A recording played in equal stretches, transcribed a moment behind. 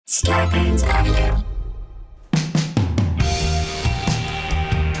Scarpins Avenue.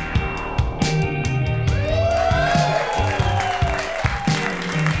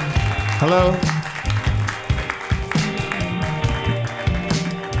 Hello?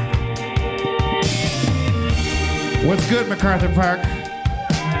 What's good, MacArthur Park?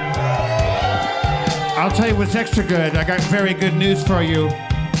 I'll tell you what's extra good. I got very good news for you.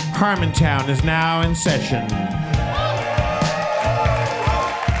 Harmontown is now in session.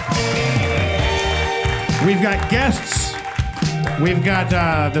 We've got guests. We've got,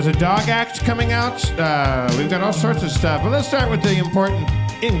 there's a dog act coming out. We've got all sorts of stuff. But let's start with the important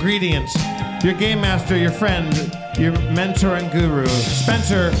ingredients. Your game master, your friend, your mentor and guru,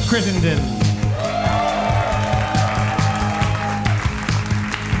 Spencer Crittenden.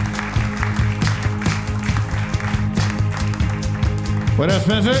 What up,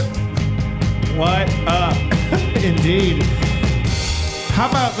 Spencer? What up? Indeed. How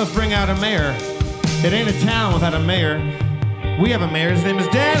about let's bring out a mayor? It ain't a town without a mayor. We have a mayor. His name is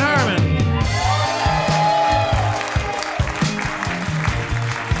Dan Harmon.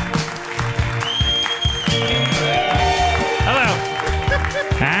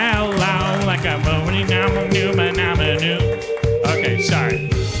 Hello, like a Okay, sorry.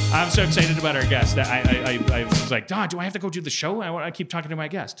 I'm so excited about our guest that I was like, do I have to go do the show? I keep talking to my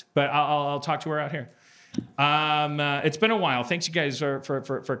guest, but I'll talk to her out here. It's been a while. Thanks, you guys,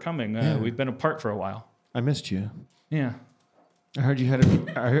 for coming. We've been apart for a while. I missed you. Yeah. I heard you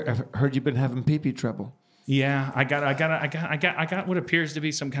I heard you've been having pee-pee trouble. Yeah, I got what appears to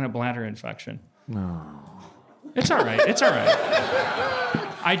be some kind of bladder infection. No. It's all right. It's all right.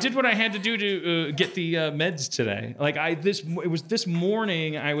 I did what I had to do to get the meds today. Like it was this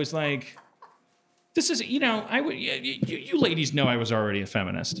morning. I was like, this is, you ladies know I was already a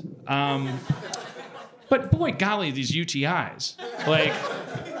feminist. But boy, golly, these UTIs. Like,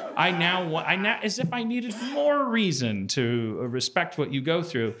 I now, as if I needed more reason to respect what you go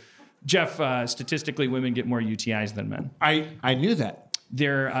through. Jeff, statistically, women get more UTIs than men. I knew that.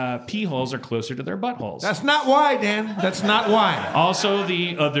 Their pee holes are closer to their buttholes. That's not why, Dan. That's not why. Also,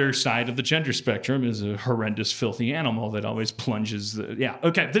 the other side of the gender spectrum is a horrendous, filthy animal that always plunges.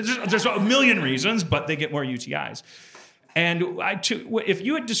 Okay. There's a million reasons, but they get more UTIs. And if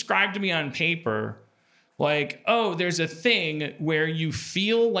you had described to me on paper, like, oh, there's a thing where you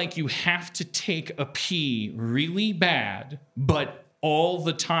feel like you have to take a pee really bad, but all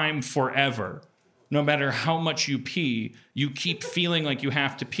the time forever. No matter how much you pee, you keep feeling like you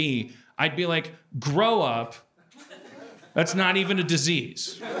have to pee. I'd be like, grow up. That's not even a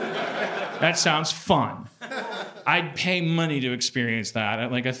disease. That sounds fun. I'd pay money to experience that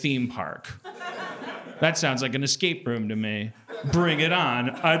at like a theme park. That sounds like an escape room to me. Bring it on.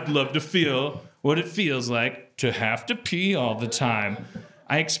 I'd love to feel what it feels like to have to pee all the time.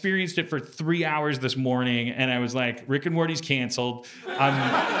 I experienced it for 3 hours this morning, and I was like, Rick and Morty's canceled.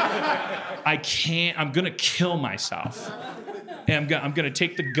 I can't. I'm going to kill myself. And I'm going to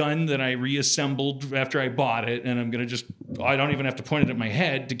take the gun that I reassembled after I bought it, and I'm going to I don't even have to point it at my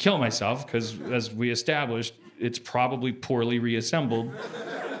head to kill myself, because as we established, it's probably poorly reassembled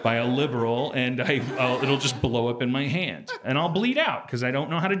by a liberal, and it'll just blow up in my hand. And I'll bleed out, because I don't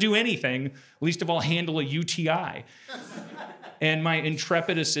know how to do anything, least of all handle a UTI. And my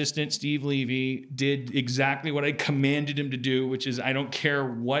intrepid assistant, Steve Levy, did exactly what I commanded him to do, which is, I don't care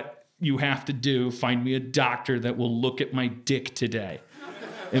what you have to do, find me a doctor that will look at my dick today.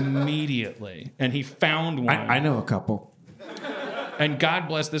 Immediately. And he found one. I know a couple. And God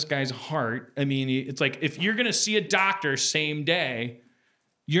bless this guy's heart. I mean, it's like, if you're going to see a doctor same day,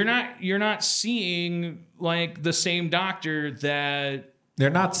 you're not seeing like the same doctor that... They're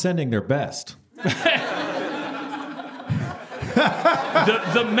not sending their best.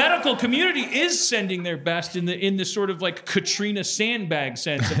 The medical community is sending their best in the sort of like Katrina Sandbag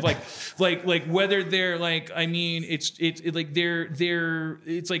sense of like whether they're like, I mean, it's like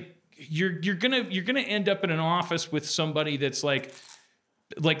it's like you're gonna end up in an office with somebody that's like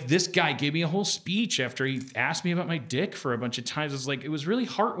this guy gave me a whole speech after he asked me about my dick for a bunch of times. It was really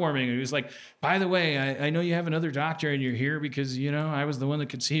heartwarming. He was like, by the way, I know you have another doctor and you're here because, I was the one that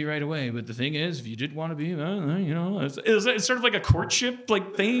could see you right away. But the thing is, if you did want to be, it's sort of like a courtship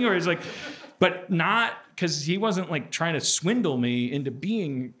like thing, or it's like, but not because he wasn't like trying to swindle me into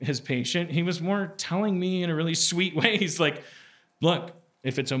being his patient. He was more telling me in a really sweet way. He's like, look,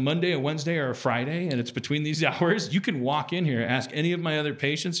 if it's a Monday, a Wednesday, or a Friday, and it's between these hours, you can walk in here, ask any of my other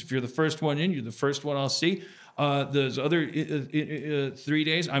patients. If you're the first one in, you're the first one I'll see. Those other 3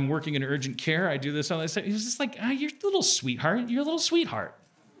 days, I'm working in urgent care. I do this, all that. He was just like, you're a little sweetheart. You're a little sweetheart.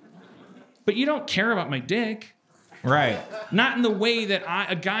 But you don't care about my dick. Right. Not in the way that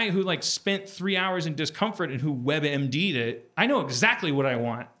a guy who like spent 3 hours in discomfort and who WebMD'd it, I know exactly what I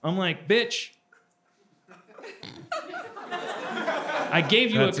want. I'm like, bitch, I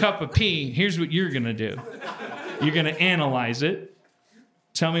gave you a cup of pee. Here's what you're going to do. You're going to analyze it.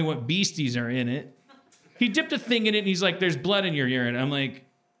 Tell me what beasties are in it. He dipped a thing in it and he's like, there's blood in your urine. I'm like,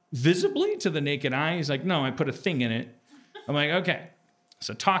 visibly to the naked eye? He's like, no, I put a thing in it. I'm like, okay,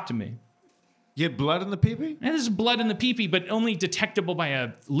 so talk to me. You had blood in the pee-pee? And there's blood in the pee-pee, but only detectable by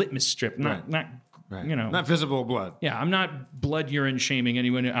a litmus strip, not you know. Not visible blood. Yeah, I'm not blood urine shaming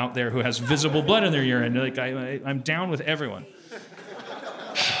anyone out there who has visible blood in their urine. Like I'm down with everyone.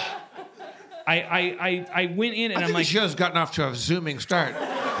 I went in and I I'm think like, the show's gotten off to a zooming start.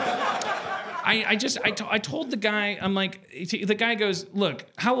 I told the guy, I'm like, the guy goes, look,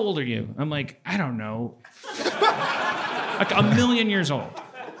 how old are you? I'm like, I don't know. Like a million years old.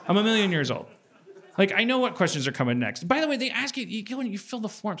 I'm a million years old. Like, I know what questions are coming next. By the way, they ask you, you go and you fill the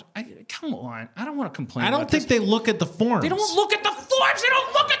forms. Come on. I don't want to complain I don't think they look at the forms. They don't look at the forms. They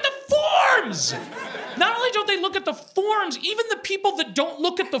don't look at the forms. Not only don't they look at the forms, even the people that don't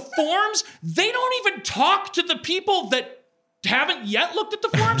look at the forms, they don't even talk to the people that haven't yet looked at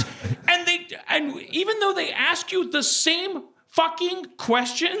the forms. and even though they ask you the same fucking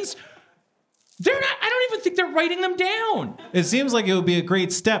questions, they're not. I don't even think they're writing them down. It seems like it would be a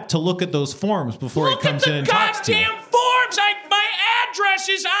great step to look at those forms before he comes in and talks to you. Look at the goddamn forms. My address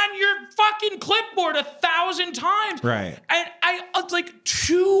is on your fucking clipboard 1,000 times. Right. And like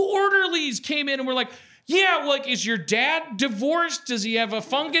 2 orderlies came in and were like, yeah, like, is your dad divorced? Does he have a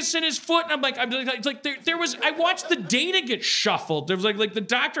fungus in his foot? And I'm like, there was, I watched the data get shuffled. There was like the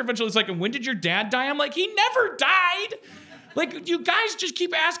doctor eventually was like, and when did your dad die? I'm like, he never died. Like, you guys just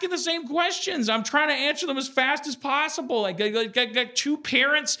keep asking the same questions. I'm trying to answer them as fast as possible. I got 2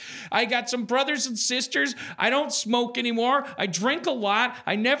 parents. I got some brothers and sisters. I don't smoke anymore. I drink a lot.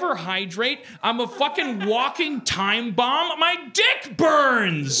 I never hydrate. I'm a fucking walking time bomb. My dick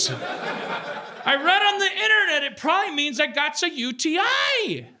burns. I read on the internet it probably means I got a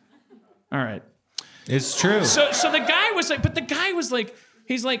UTI. All right. It's true. So the guy was like,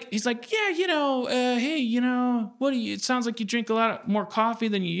 He's like, yeah, you know, hey, you know, what do you? It sounds like you drink a lot more coffee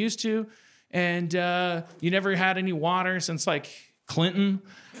than you used to, and you never had any water since like Clinton,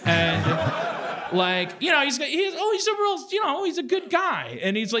 and like, you know, he's a real, you know, he's a good guy,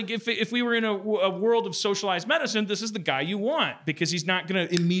 and he's like, if we were in a world of socialized medicine, this is the guy you want because he's not gonna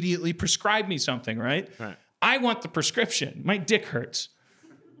immediately prescribe me something, right? I want the prescription. My dick hurts,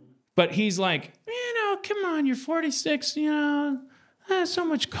 but he's like, you know, come on, you're 46, you know. So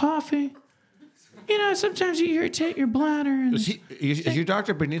much coffee. You know, sometimes you irritate your bladder. Is your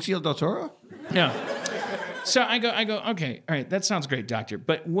doctor Benicio del Toro? Yeah. So I go, okay, all right, that sounds great, doctor.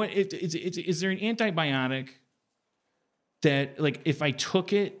 But what is there an antibiotic that, like, if I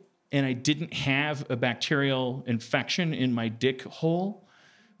took it and I didn't have a bacterial infection in my dick hole,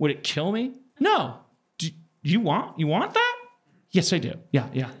 would it kill me? No. You want that? Yes, I do.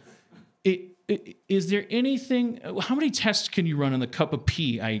 Yeah. Is there anything? How many tests can you run on the cup of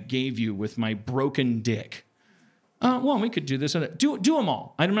pee I gave you with my broken dick? Well, we could do this and that. Do them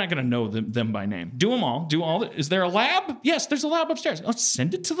all. I'm not going to know them by name. Do them all. Do all. Is there a lab? Yes, there's a lab upstairs. Let's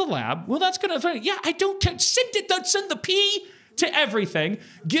send it to the lab. Well, that's going to. Yeah, I don't care. Send the pee to everything.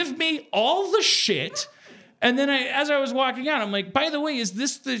 Give me all the shit. And then as I was walking out, I'm like, by the way, is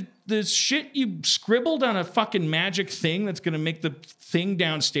this the shit you scribbled on a fucking magic thing that's going to make the thing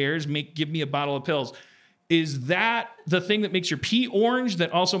downstairs give me a bottle of pills? Is that the thing that makes your pee orange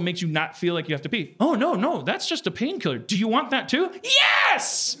that also makes you not feel like you have to pee? Oh, no, that's just a painkiller. Do you want that too?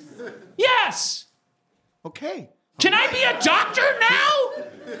 Yes! Yes! Okay. Can I be a doctor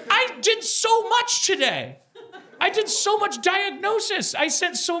now? I did so much today. I did so much diagnosis. I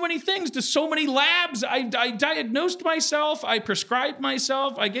sent so many things to so many labs. I diagnosed myself. I prescribed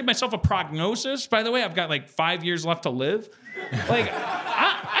myself. I gave myself a prognosis. By the way, I've got like 5 years left to live. Like,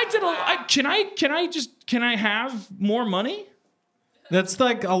 I did can I have more money? That's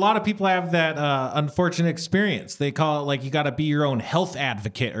like a lot of people have that unfortunate experience. They call it like you got to be your own health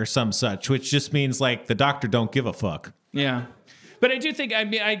advocate or some such, which just means like the doctor don't give a fuck. Yeah. But I do think,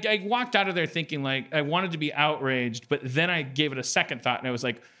 I walked out of there thinking like I wanted to be outraged, but then I gave it a second thought and I was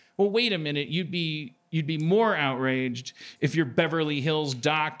like, well, wait a minute, you'd be more outraged if your Beverly Hills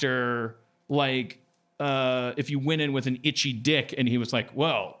doctor, like, if you went in with an itchy dick and he was like,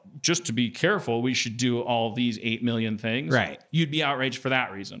 well, just to be careful, we should do all these 8 million things. Right. You'd be outraged for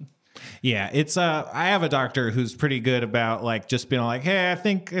that reason. Yeah, it's I have a doctor who's pretty good about like just being like, hey, I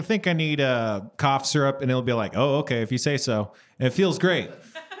think I need a cough syrup, and he'll be like, oh, okay, if you say so. And it feels great.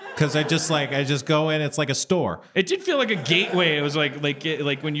 because I just go in. It's like a store. It did feel like a gateway. It was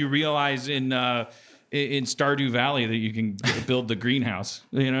like when you realize in Stardew Valley that you can build the greenhouse.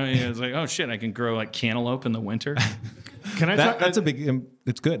 You know, it's like, oh shit, I can grow like cantaloupe in the winter. Can I? That's a big.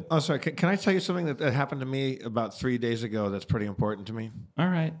 It's good. Oh, sorry. Can I tell you something that happened to me about 3 days ago? That's pretty important to me. All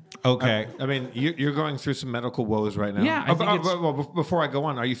right. Okay. I mean, you're going through some medical woes right now. Yeah, I think well, before I go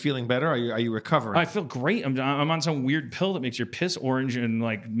on, are you feeling better? Are you recovering? I feel great. I'm on some weird pill that makes your piss orange and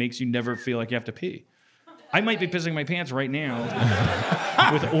like makes you never feel like you have to pee. I might be pissing my pants right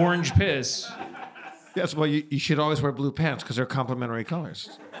now with orange piss. Yes. Well, you should always wear blue pants because they're complementary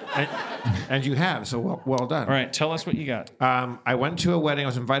colors, and you have. So well done. All right, tell us what you got. I went to a wedding. I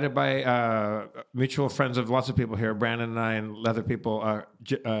was invited by mutual friends of lots of people here, Brandon and I, and other people.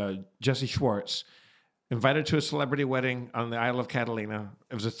 Jesse Schwartz, invited to a celebrity wedding on the Isle of Catalina.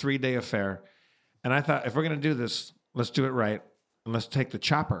 It was a 3-day affair, and I thought, if we're going to do this, let's do it right, and let's take the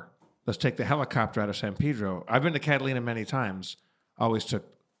chopper. Let's take the helicopter out of San Pedro. I've been to Catalina many times. Always took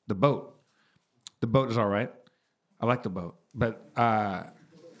the boat. The boat is all right. I like the boat, but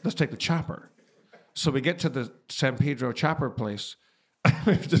let's take the chopper. So we get to the San Pedro chopper place.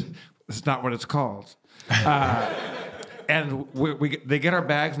 It's not what it's called. And they get our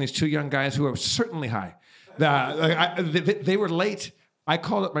bags, and these 2 young guys who are certainly high. They were late. I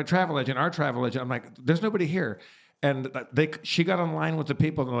called up my travel agent, our travel agent. I'm like, there's nobody here. And she got online with the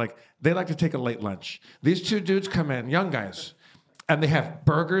people, and they're like, they like to take a late lunch. These 2 dudes come in, young guys, and they have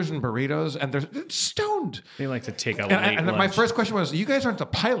burgers and burritos, and they're stoned. They like to take a late lunch. My first question was, you guys aren't the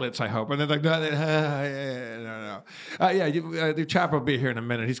pilots, I hope. And they're like, no. The chopper will be here in a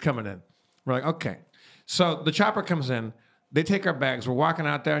minute. He's coming in. We're like, okay. So the chopper comes in. They take our bags. We're walking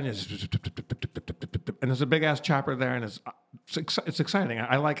out there, and there's a big-ass chopper there, and it's exciting.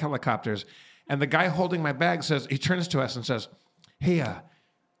 I like helicopters. And the guy holding my bag he turns to us and says, hey, have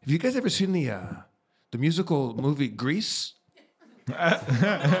you guys ever seen the musical movie Grease?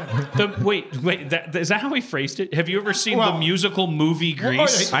 Wait, is that how he phrased it? Have you ever seen the musical movie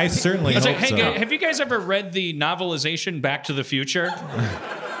Grease? I certainly hope so. Have you guys ever read the novelization Back to the Future?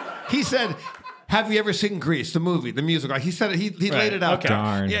 He said, have you ever seen Grease, the movie, the musical? He said he laid it out. Okay.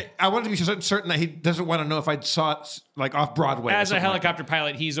 Darn. Yeah, I wanted to be certain that he doesn't want to know if I saw it like off Broadway. As a helicopter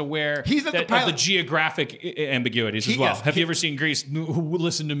pilot, he's aware He's not the pilot. of the geographic ambiguities as well. Yes, have you ever seen Grease?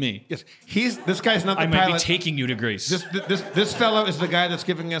 Listen to me. Yes, this guy's not the I might pilot. be taking you to Greece. This fellow is the guy that's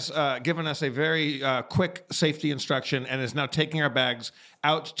given us a very quick safety instruction and is now taking our bags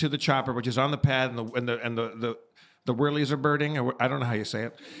out to the chopper, which is on the pad, and the whirlies are birding. Or I don't know how you say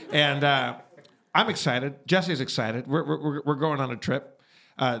it, and. I'm excited. Jesse's excited. We're going on a trip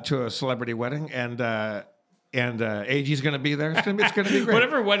to a celebrity wedding, and AG's going to be there. It's going to be great.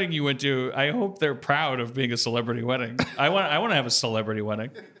 Whatever wedding you went to, I hope they're proud of being a celebrity wedding. I want to have a celebrity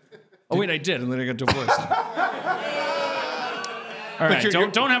wedding. Oh wait, I did, and then I got divorced. All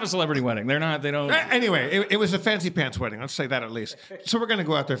right, don't have a celebrity wedding. They don't. Anyway, it was a fancy pants wedding. Let's say that at least. So we're going to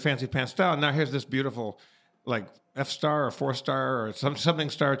go out there fancy pants style. And now here's this beautiful, like F-star or 4-star or something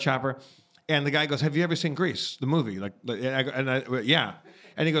star chopper. And the guy goes, have you ever seen Grease, the movie? Yeah.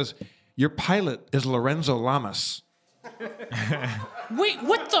 And he goes, your pilot is Lorenzo Lamas. Wait,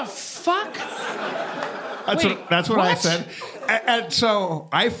 what the fuck? That's what I said. And so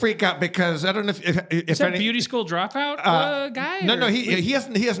I freak out because I don't know if Is that beauty school dropout guy? No, he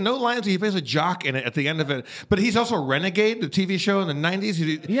has no lines. He plays a jock in it at the end of it. But he's also Renegade, the TV show in the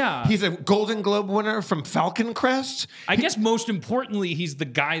 90s. Yeah. He's a Golden Globe winner from Falcon Crest. I guess most importantly, he's the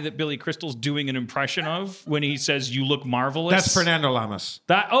guy that Billy Crystal's doing an impression of when he says, you look marvelous. That's Fernando Lamas.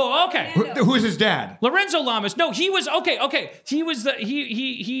 Okay. Who is his dad? Lorenzo Lamas. No, he was okay. He was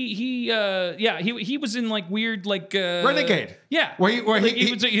he was in like weird Renegade. Yeah, where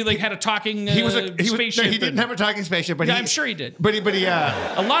he like had a talking spaceship. No, he didn't have a talking spaceship, but I'm sure he did. But he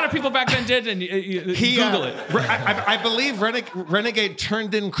a lot of people back then did, and Google it. I believe Renegade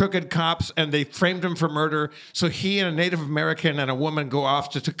turned in crooked cops, and they framed him for murder. So he and a Native American and a woman go off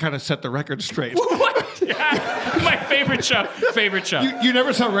to kind of set the record straight. What? Yeah. My favorite show. You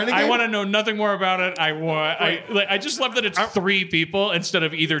never saw Renegade? I want to know nothing more about it. I just love that it's 3 people instead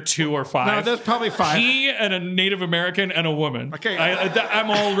of either 2 or 5. No, there's probably 5. He and a Native American and a woman. Okay, I'm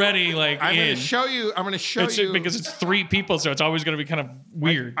already like I'm in. going to show you because it's 3 people, so it's always going to be kind of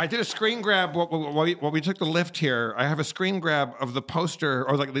weird. I did a screen grab while we took the lift here. I have a screen grab of the poster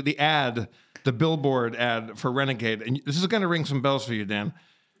or like the ad, the billboard ad for Renegade, and this is going to ring some bells for you, Dan.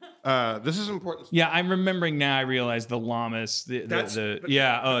 This is important. Yeah, I'm remembering now. I realize the Lamas.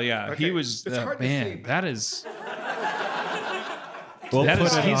 Okay. He was it's hard to see. That is. We'll That put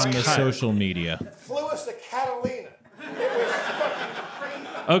is- it he's on the cut. social media. Flew us to Catalina. It was fucking crazy.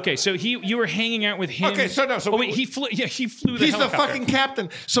 Okay, so you were hanging out with him. Okay, so wait, he flew. Yeah, he flew the He's the helicopter. fucking captain.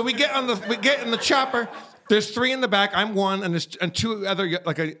 So we get in the chopper. There's 3 in the back. I'm one, and there's 2 other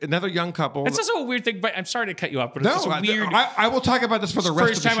another young couple. It's also a weird thing, but I'm sorry to cut you off, but no, it's just a weird. I will talk about this for the rest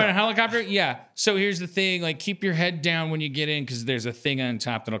First of the time show. on a helicopter? Yeah. So here's the thing: like, keep your head down when you get in, because there's a thing on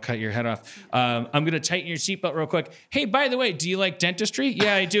top that'll cut your head off. I'm gonna tighten your seatbelt real quick. Hey, by the way, do you like dentistry?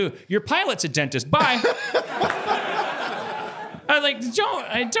 Yeah, I do. Your pilot's a dentist. Bye.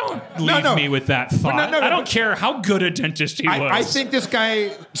 Don't leave me with that thought. I don't care how good a dentist he was. I think this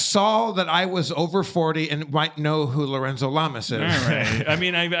guy saw that I was over 40 and might know who Lorenzo Lamas is. All right. I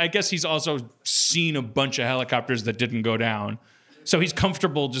mean, I guess he's also seen a bunch of helicopters that didn't go down. So he's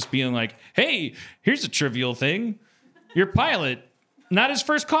comfortable just being like, hey, here's a trivial thing. Your pilot, not his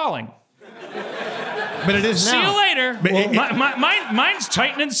first calling. But it is now. See you later. But Mine's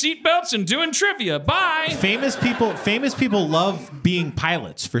tightening seatbelts and doing trivia. Bye. Famous people love being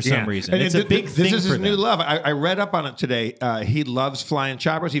pilots for some reason. And It's a big thing This is for his new them. love. I read up on it today. He loves flying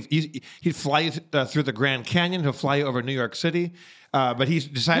choppers. He'd fly through the Grand Canyon. He'll fly over New York City. But he's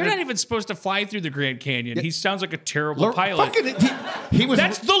decided. You're not even supposed to fly through the Grand Canyon. He sounds like a terrible pilot. He was.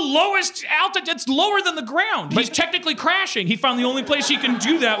 That's the lowest altitude. It's lower than the ground. He's technically crashing. He found the only place he can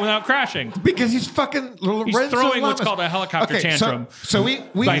do that without crashing. Because he's fucking Lorenzo He's throwing what's Lamas. called a helicopter tantrum. So we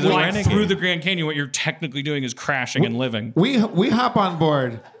By flying renegade. through the Grand Canyon, what you're technically doing is crashing and living. we hop on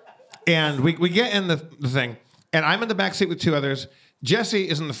board, and we get in the thing, and I'm in the back seat with 2 others. Jesse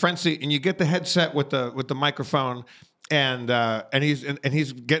is in the front seat, and you get the headset with the microphone. And he's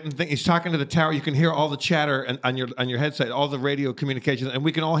he's talking to the tower. You can hear all the chatter on your headset, all the radio communications, and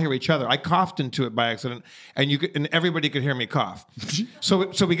we can all hear each other. I coughed into it by accident, and everybody could hear me cough.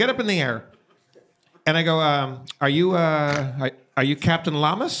 so we get up in the air, and I go, "Are you Captain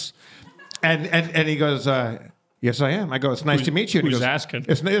Lamas?" And he goes, "Yes, I am." I go, "It's nice to meet you." And he who's goes, asking?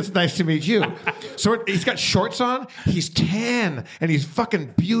 It's nice to meet you. So he's got shorts on. He's tan, and he's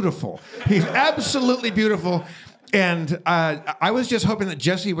fucking beautiful. He's absolutely beautiful. And I was just hoping that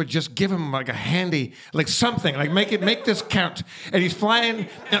Jesse would just give him like a handy, like something, like make this count. And he's flying,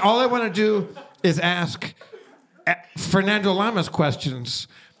 and all I want to do is ask Fernando Lamas questions.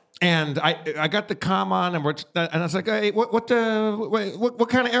 And I got the comm on, and I was like, "Hey, what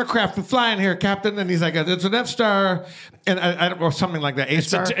kind of aircraft we flying here, Captain?" And he's like, "It's an F-Star," and I don't know, something like that.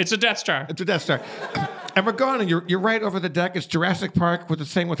 A-Star. It's a Death Star. It's a Death Star. And we're going, and you're right over the deck. It's Jurassic Park with the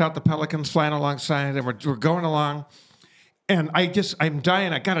thing without the pelicans flying alongside, and we're going along. And I'm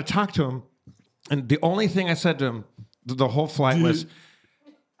dying. I got to talk to him. And the only thing I said to him the whole flight was,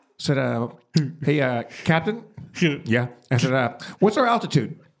 "Hey, Captain." Yeah. I said, "What's our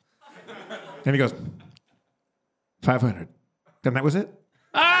altitude?" And he goes, 500. And that was it.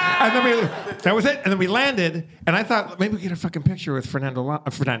 And then that was it. And then we landed, and I thought maybe we get a fucking picture with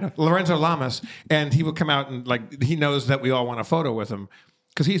Lorenzo Lamas, and he will come out and like he knows that we all want a photo with him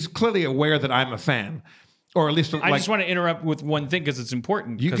because he's clearly aware that I'm a fan, or at least I just want to interrupt with one thing because it's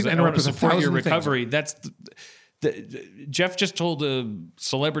important. You can 'cause I interrupt want to with support your 1,000 things. recovery. That's Jeff just told a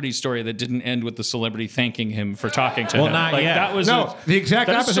celebrity story that didn't end with the celebrity thanking him for talking to him. Well, not yet. That was the exact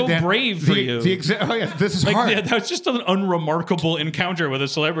that opposite. was so Dan. brave for you. Oh yeah, this is hard. That was just an unremarkable encounter with a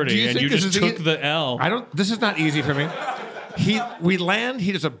celebrity, and you just took the L. This is not easy for me. We land.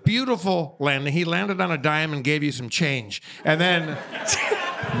 He does a beautiful landing. He landed on a dime and gave you some change, and then.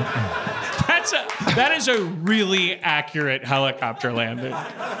 That is a really accurate helicopter landing.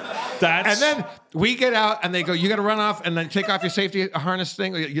 And then we get out, and they go, "You got to run off, and then take off your safety harness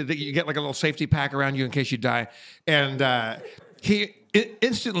thing. You get like a little safety pack around you in case you die." And he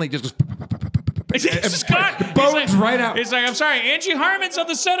instantly just goes. Bones right out. He's like, "I'm sorry, Angie Harmon's on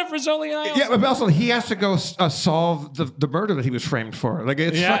the set of Rizzoli Isles." Yeah, but also he has to go solve the murder that he was framed for. Like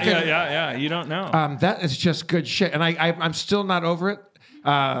it's yeah. You don't know. That is just good shit, and I'm still not over it.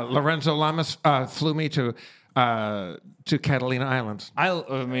 Lorenzo Lamas flew me to Catalina Island.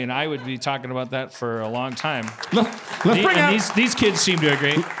 I mean, I would be talking about that for a long time. Let's bring out these kids seem to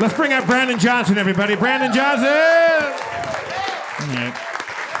agree. Let's bring out Brandon Johnson, everybody. Brandon Johnson. Yeah.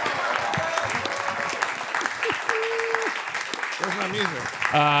 Where's my music?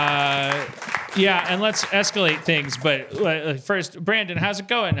 Yeah, and let's escalate things. But first, Brandon, how's it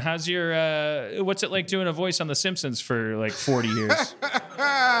going? How's your? What's it like doing a voice on The Simpsons for like 40 years?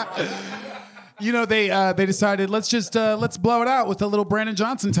 You know, they decided let's blow it out with a little Brandon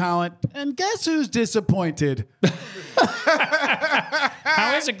Johnson talent, and guess who's disappointed?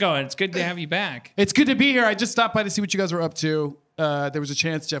 How is it going? It's good to have you back. It's good to be here. I just stopped by to see what you guys were up to. There was a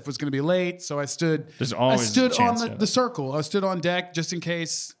chance Jeff was going to be late, so I stood. There's always I stood a chance, on the circle. I stood on deck just in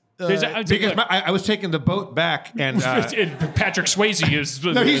case Because I was taking the boat back, and Patrick Swayze is.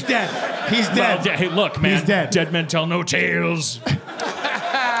 no, he's dead. He's dead. Well, hey, look, man. He's dead. Dead men tell no tales.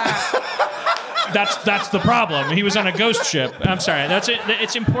 That's the problem. He was on a ghost ship. I'm sorry. That's it.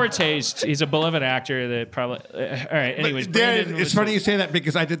 It's in poor taste. He's a beloved actor that probably. All right. Anyways, Dan, it's funny you say that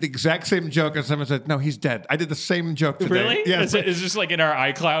because I did the exact same joke, and someone said, "No, he's dead." I did the same joke today. Really? Yeah. Is this like in our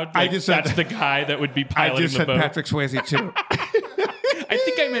iCloud? Like, that's the guy that would be piloting I just the said boat. Patrick Swayze too. I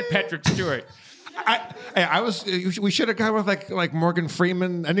think I meant Patrick Stewart. I was. We should have gone with like Morgan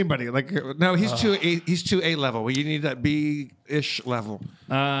Freeman. Anybody? No, he's too A level. You need that B-ish level.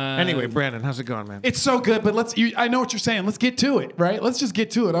 Anyway, Brandon, how's it going, man? It's so good, but I know what you're saying. Let's get to it, right? Let's just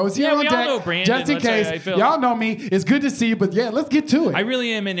get to it. I was here Yeah, on we all deck, know Brandon. just in case. Y'all know me. It's good to see you, but yeah, let's get to it. I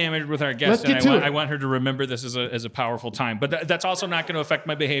really am enamored with our guest, Let's get to it. I want her to remember this as a powerful time. But that's also not going to affect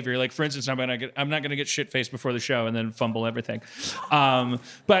my behavior. Like, for instance, I'm not going to get shit faced before the show and then fumble everything. But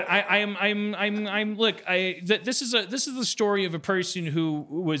this is the story of a person who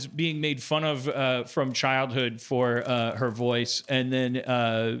was being made fun of from childhood for her voice, and then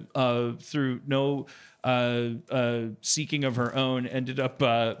through no seeking of her own, ended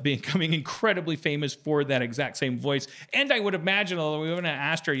up becoming incredibly famous for that exact same voice. And I would imagine, although we haven't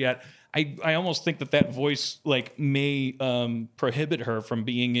asked her yet, I almost think that voice may prohibit her from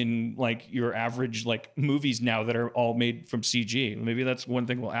being in your average movies now that are all made from CG. Maybe that's one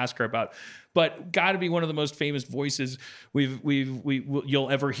thing we'll ask her about. But got to be one of the most famous voices you'll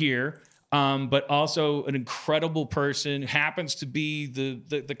ever hear. But also an incredible person. Happens to be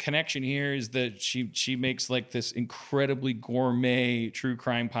the connection here is that she makes this incredibly gourmet true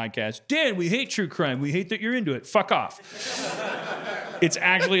crime podcast. Dan, we hate true crime. We hate that you're into it. Fuck off. It's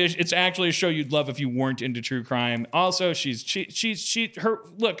actually a show you'd love if you weren't into true crime. Also,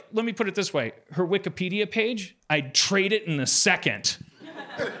 look, let me put it this way. Her Wikipedia page, I'd trade it in a second.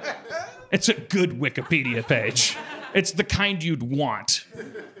 It's a good Wikipedia page. It's the kind you'd want.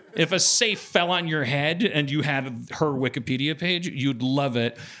 If a safe fell on your head and you had her Wikipedia page, you'd love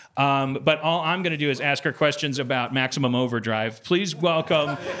it. But all I'm going to do is ask her questions about Maximum Overdrive. Please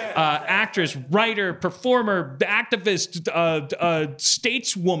welcome actress, writer, performer, activist,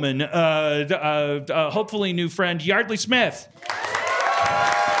 stateswoman, hopefully new friend, Yardley Smith.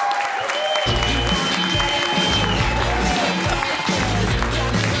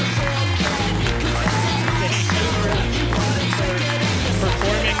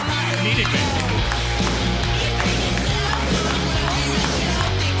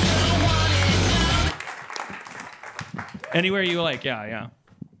 Anywhere you like, yeah.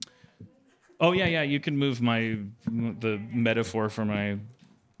 Oh yeah. You can move the metaphor for my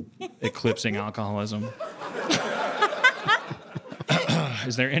eclipsing alcoholism.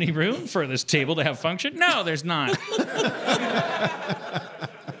 Is there any room for this table to have function? No, there's not.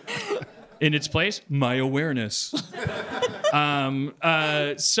 In its place, my awareness. So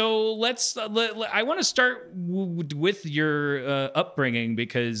I want to start with your upbringing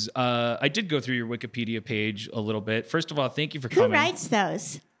because I did go through your Wikipedia page a little bit. First of all, thank you for coming. Who writes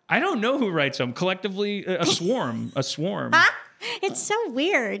those? I don't know who writes them. Collectively, a swarm. Huh? It's so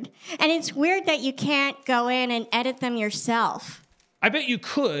weird. And it's weird that you can't go in and edit them yourself. I bet you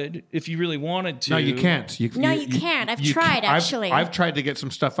could if you really wanted to. No, you can't. You can't. I've tried, actually. I've tried to get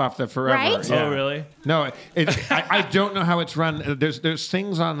some stuff off there forever. Right? Yeah. Oh, really? No, I don't know how it's run. There's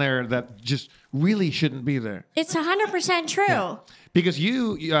things on there that just really shouldn't be there. It's 100% true. Yeah. Because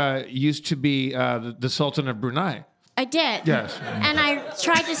you used to be the Sultan of Brunei. I did. Yes. And I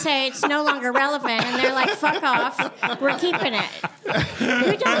tried to say it's no longer relevant, and they're like, fuck off. We're keeping it.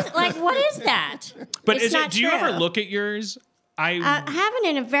 Who does, what is that? But do you true. ever look at yours? I haven't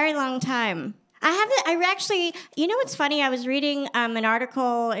in a very long time. I actually, you know what's funny? I was reading an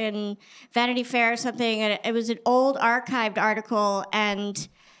article in Vanity Fair or something, and it was an old archived article, and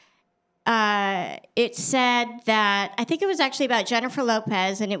it said that, I think it was actually about Jennifer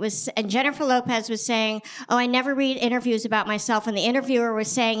Lopez, and Jennifer Lopez was saying, oh, I never read interviews about myself, and the interviewer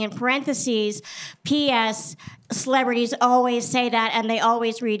was saying in parentheses, P.S., celebrities always say that, and they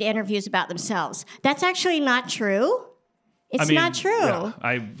always read interviews about themselves. That's actually not true. It's not true. Yeah,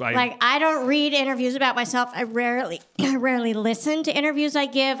 I don't read interviews about myself. I rarely listen to interviews I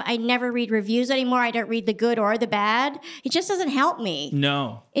give. I never read reviews anymore. I don't read the good or the bad. It just doesn't help me.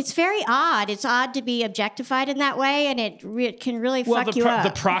 No. It's very odd. It's odd to be objectified in that way, and it can really fuck you up.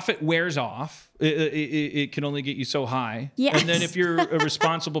 The profit wears off. It can only get you so high. Yes. And then if you're a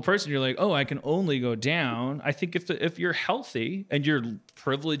responsible person, you're like, oh, I can only go down. I think if you're healthy and you're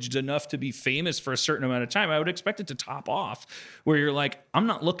privileged enough to be famous for a certain amount of time, I would expect it to top off where you're like, I'm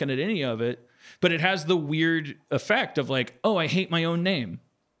not looking at any of it. But it has the weird effect of like, oh, I hate my own name.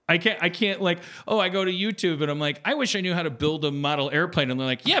 I can't like, oh, I go to YouTube and I'm like, I wish I knew how to build a model airplane. And they're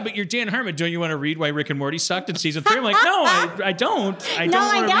like, yeah, but you're Dan Harmon. Don't you want to read why Rick and Morty sucked in season 3? I'm like, no, I don't. I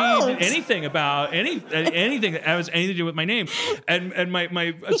don't want to read anything about anything that has anything to do with my name. And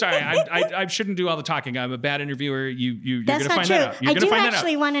my sorry, I shouldn't do all the talking. I'm a bad interviewer. You're going to find that out. You're I do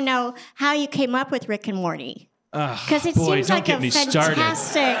actually want to know how you came up with Rick and Morty. Because it seems like a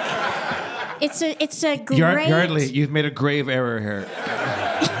fantastic. It's a great. Yardley, you've made a grave error here.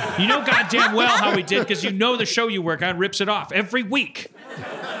 You know goddamn well how we did, because you know the show you work on rips it off every week.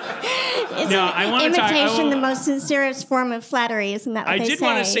 Imitation the most sincerest form of flattery, isn't that what they say? I did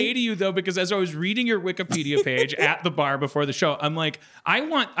want to say to you, though, because as I was reading your Wikipedia page at the bar before the show, I'm like,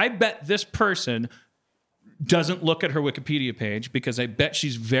 I bet this person doesn't look at her Wikipedia page because I bet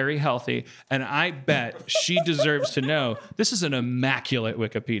she's very healthy, and I bet she deserves to know this is an immaculate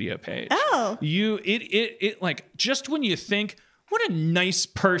Wikipedia page. Oh. It like, just when you think, what a nice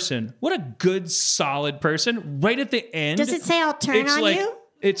person, what a good, solid person, right at the end. Does it say I'll turn on you?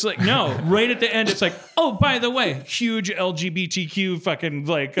 It's like, no, right at the end, it's like, oh, by the way, huge LGBTQ fucking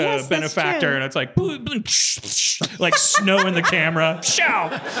like benefactor. And it's like, like snow in the camera. Show.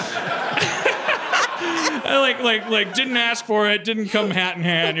 like didn't ask for it, didn't come hat in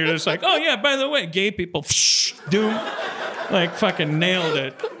hand. You're just like, oh yeah, by the way, gay people, doom. Like fucking nailed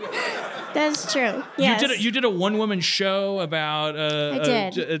it. That's true. Yes. You did a one-woman show about I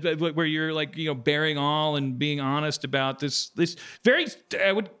did. Where you're like, bearing all and being honest about this very,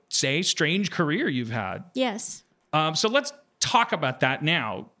 I would say, strange career you've had. Yes. So let's talk about that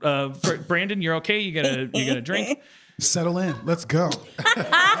now. For Brandon, you're okay? You gonna drink? Settle in. Let's go.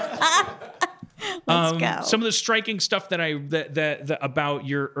 Let's go. Some of the striking stuff that about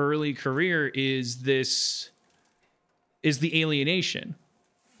your early career is the alienation.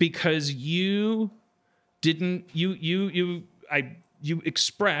 Because you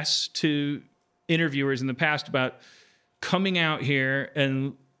express to interviewers in the past about coming out here,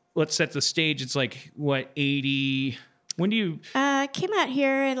 and let's set the stage. It's like, what, 80? When do you? Came out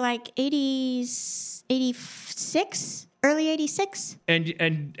here in like 86, early 86.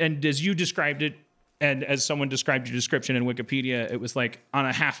 And as you described it, and as someone described your description in Wikipedia, it was like on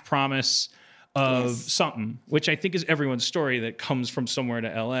a half promise of something, which I think is everyone's story that comes from somewhere to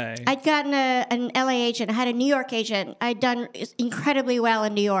LA. I'd gotten an LA agent. I had a New York agent. I'd done incredibly well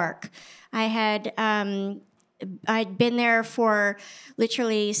in New York. I'd been there for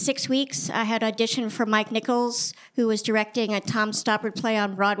literally 6 weeks. I had auditioned for Mike Nichols, who was directing a Tom Stoppard play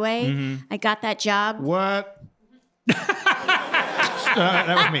on Broadway. Mm-hmm. I got that job. What?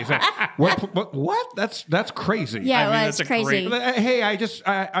 That was me. So, what? That's crazy. Yeah, it was crazy. Hey,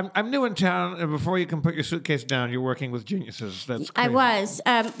 I'm new in town, and before you can put your suitcase down, you're working with geniuses. That's crazy. I was,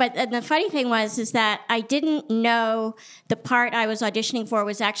 but the funny thing is that I didn't know the part I was auditioning for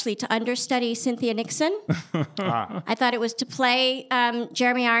was actually to understudy Cynthia Nixon. I thought it was to play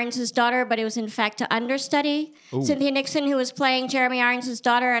Jeremy Irons' daughter, but it was in fact to understudy Cynthia Nixon, who was playing Jeremy Irons'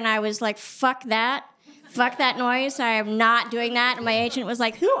 daughter, and I was like, fuck that. Fuck that noise. I am not doing that. And my agent was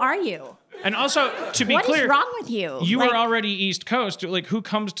like, who are you? And also, to be clear, what is wrong with you? You were already East Coast. Like, who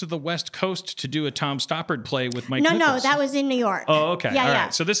comes to the West Coast to do a Tom Stoppard play with Mike Nichols? No, that was in New York. Oh, okay. Yeah, all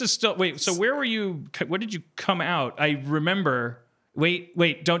right. So this is still, wait, so where were you, what did you come out? I remember,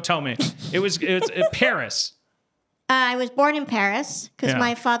 wait, don't tell me. It was Paris. I was born in Paris because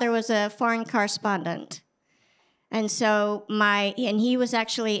my father was a foreign correspondent. And so he was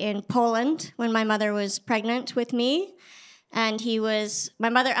actually in Poland when my mother was pregnant with me. And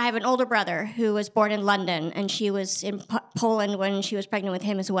I have an older brother who was born in London, and she was in Poland when she was pregnant with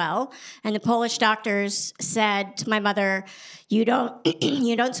him as well. And the Polish doctors said to my mother, you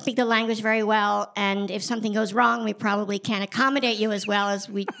don't speak the language very well, and if something goes wrong, we probably can't accommodate you as well as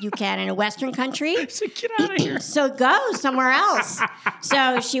you can in a Western country. So get out of here. So go somewhere else.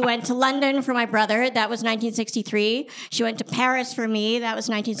 So she went to London for my brother. That was 1963. She went to Paris for me. That was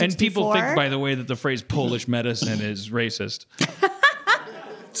 1964. And people think, by the way, that the phrase Polish medicine is racist.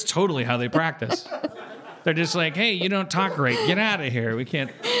 It's totally how they practice. They're just like, hey, you don't talk right. Get out of here. We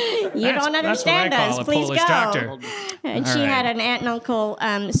can't. You don't understand us. Please go. Doctor. And she had an aunt and uncle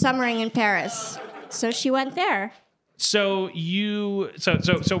summering in Paris, so she went there. So now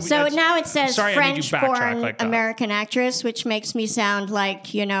it says French-born like American actress, which makes me sound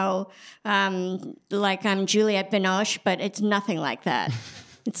like like I'm Juliette Binoche, but it's nothing like that.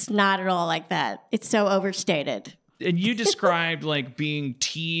 It's not at all like that. It's so overstated. And you described like being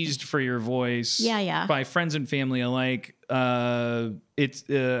teased for your voice by friends and family alike. I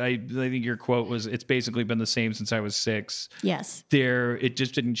think your quote was, it's basically been the same since I was 6. Yes. It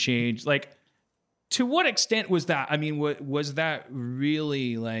just didn't change. Like, To what extent was that? I mean, was that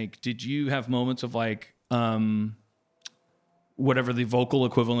really like? Did you have moments of like, whatever the vocal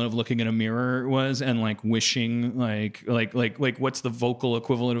equivalent of looking in a mirror was, and like wishing, like what's the vocal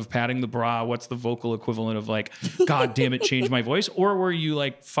equivalent of patting the bra? What's the vocal equivalent of like, God damn it, change my voice? Or were you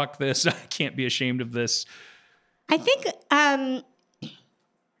like, fuck this, I can't be ashamed of this? I think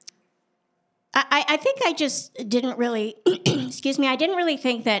I think I just didn't really excuse me, I didn't really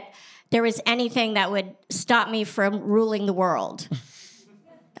think that there was anything that would stop me from ruling the world.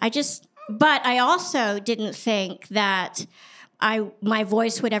 But I also didn't think that my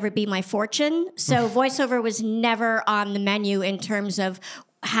voice would ever be my fortune. So voiceover was never on the menu in terms of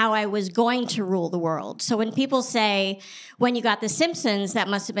how I was going to rule the world. So when people say, when you got The Simpsons, that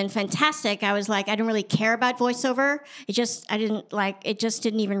must have been fantastic, I was like, I didn't really care about voiceover. It just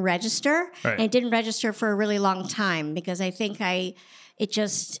didn't even register. Right. And it didn't register for a really long time because I think I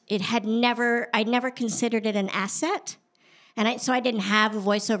never considered it an asset. And so I didn't have a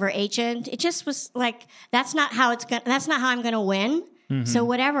voiceover agent. It just was like, that's not how I'm going to win. Mm-hmm. So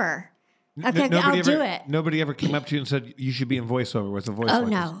whatever. Okay, I'll do it. Nobody ever came up to you and said, you should be in voiceover with a voice like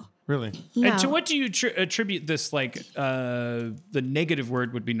no. this. Really? No. And to what do you attribute this, like, the negative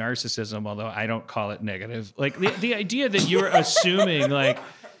word would be narcissism, although I don't call it negative. Like, the idea that you're assuming, like,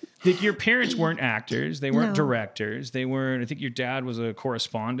 that your parents weren't actors, they weren't directors, they weren't, I think your dad was a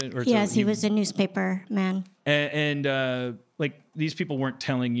correspondent. Yes, he was a newspaper man. And like, these people weren't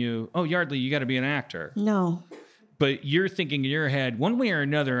telling you, oh, Yardley, you got to be an actor. No. But you're thinking in your head, one way or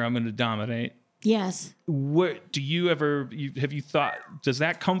another, I'm going to dominate. Yes. What do you ever have you thought? Does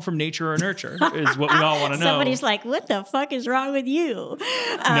that come from nature or nurture? Is what we all want to know. Somebody's like, "What the fuck is wrong with you?"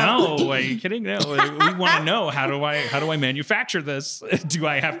 No, are you kidding? No, we want to know how do I manufacture this? Do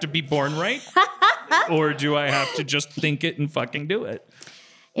I have to be born right, or do I have to just think it and fucking do it?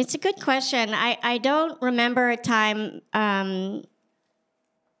 It's a good question. I don't remember a time.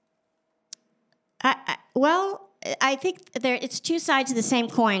 I think it's two sides of the same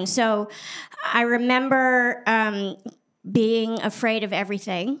coin. So I remember being afraid of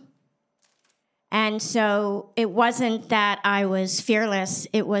everything. And so it wasn't that I was fearless.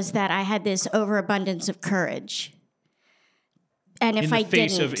 It was that I had this overabundance of courage. And if I didn't... In the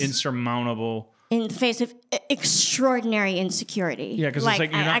face of insurmountable... In the face of extraordinary insecurity. Yeah, because it's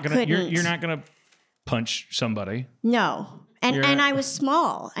like you're not gonna punch somebody. No. And I was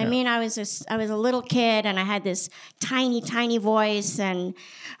small. I mean, I was a little kid, and I had this tiny voice, and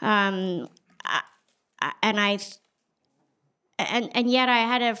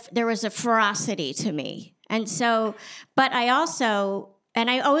yet there was a ferocity to me, and so, but I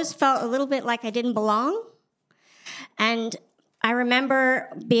always felt a little bit like I didn't belong, and I remember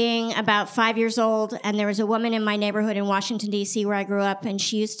being about 5 years old, and there was a woman in my neighborhood in Washington, D.C., where I grew up, and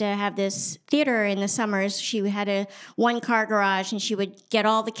she used to have this theater in the summers. She had a one-car garage, and she would get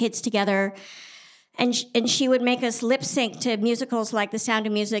all the kids together, and she would make us lip-sync to musicals like The Sound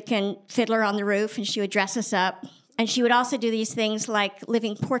of Music and Fiddler on the Roof, and she would dress us up. And she would also do these things like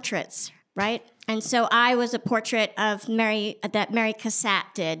living portraits, right? And so I was a portrait of Mary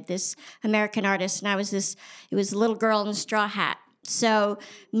Cassatt did, this American artist, and it was a little girl in a straw hat. So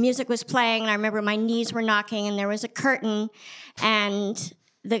music was playing, and I remember my knees were knocking, and there was a curtain, and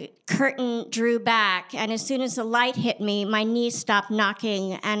the curtain drew back, and as soon as the light hit me, my knees stopped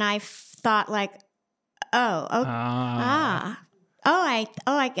knocking, and I thought like, okay,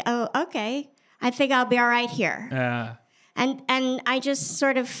 I think I'll be all right here. And I just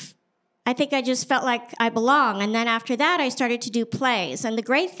I think I just felt like I belong. And then after that, I started to do plays. And the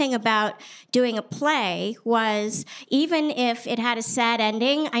great thing about doing a play was even if it had a sad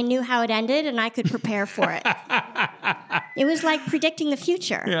ending, I knew how it ended and I could prepare for it. It was like predicting the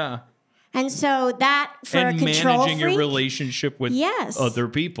future. Yeah. And so that for a control freak. And managing your relationship with other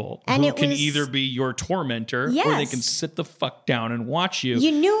people who can either be your tormentor or they can sit the fuck down and watch you.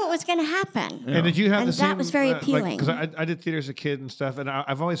 You knew it was going to happen. And did you have the same? That was very appealing. Because I did theater as a kid and stuff, and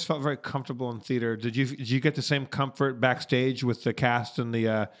I've always felt very comfortable in theater. Did you get the same comfort backstage with the cast and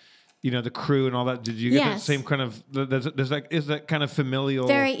the the crew and all that? Did you get that same kind of? Is that kind of familial?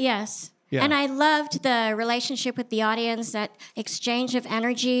 Very yes. Yeah. And I loved the relationship with the audience. That exchange of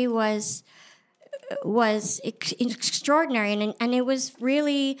energy was extraordinary, and it was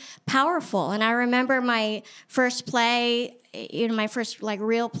really powerful. And I remember my first play, my first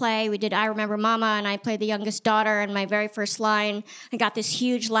real play. We did I Remember Mama, and I played the youngest daughter. And my very first line, I got this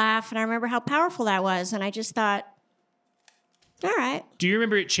huge laugh, and I remember how powerful that was. And I just thought, All right. Do you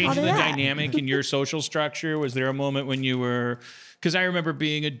remember it changing the I'll do that. dynamic in your social structure? Was there a moment when you were, because I remember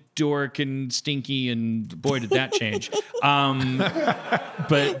being a dork and stinky, and boy, did that change.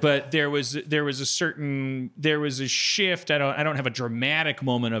 But there was a shift. I don't have a dramatic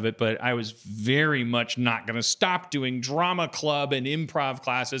moment of it, but I was very much not going to stop doing drama club and improv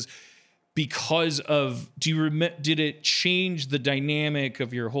classes because of, did it change the dynamic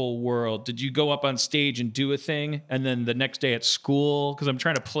of your whole world? Did you go up on stage and do a thing and then the next day at school? Because I'm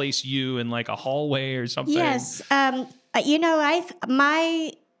trying to place you in like a hallway or something. Yes. My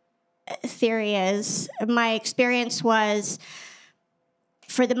theory is, my experience was,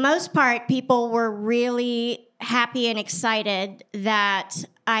 for the most part, people were really happy and excited that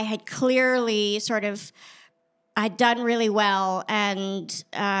I had clearly I'd done really well, and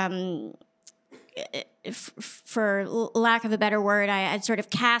for lack of a better word, I had sort of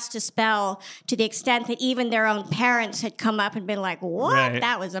cast a spell to the extent that even their own parents had come up and been like, what? Right.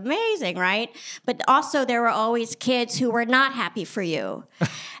 That was amazing, right? But also there were always kids who were not happy for you.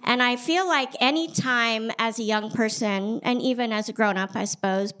 And I feel like any time as a young person, and even as a grown-up, I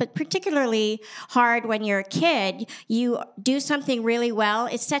suppose, but particularly hard when you're a kid, you do something really well,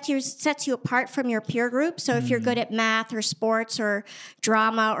 it sets you apart from your peer group. So if you're good at math or sports or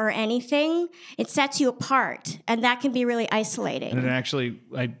drama or anything, it sets you apart. And that can be really isolating. And it actually,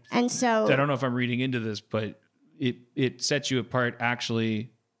 I don't know if I'm reading into this, but it sets you apart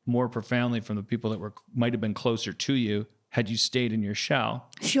actually more profoundly from the people that might have been closer to you had you stayed in your shell.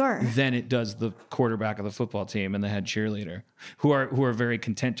 Sure. Than it does the quarterback of the football team and the head cheerleader, who are very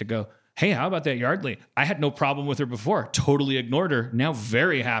content to go, hey, how about that Yardley? I had no problem with her before. Totally ignored her. Now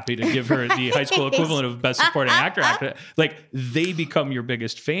very happy to give her the high school equivalent of best supporting actor. Like, they become your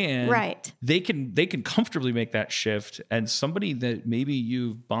biggest fan. Right. They can comfortably make that shift. And somebody that maybe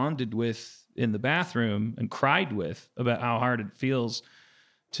you've bonded with in the bathroom and cried with about how hard it feels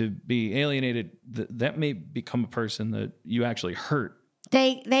to be alienated, that may become a person that you actually hurt.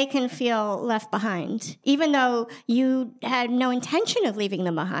 They can feel left behind, even though you had no intention of leaving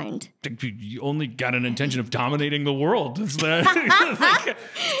them behind. You only got an intention of dominating the world. It's you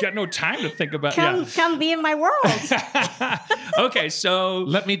got no time to think about. Come be in my world. Okay, so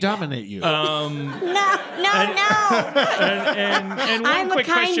Let me dominate you. No. And one I'm a quick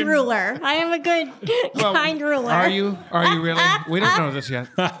kind question. ruler. I am a good, kind ruler. Are you really? We don't know this yet.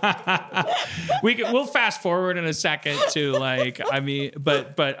 We'll fast forward in a second to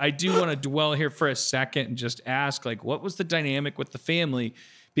but I do want to dwell here for a second and just ask, what was the dynamic with the family?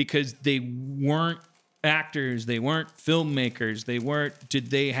 Because they weren't actors, they weren't filmmakers,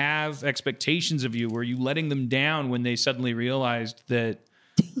 did they have expectations of you? Were you letting them down when they suddenly realized that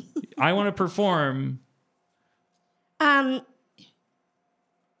I want to perform? I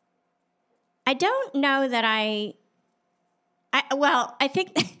don't know that I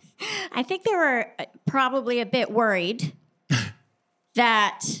think they were probably a bit worried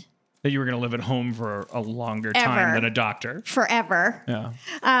that you were going to live at home for a longer time than a doctor. Forever. Yeah.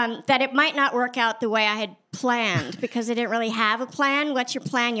 That it might not work out the way I had planned, because I didn't really have a plan. What's your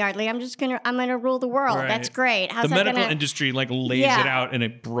plan, Yardley? I'm gonna rule the world. Right. That's great. How's the that medical industry lays it out in a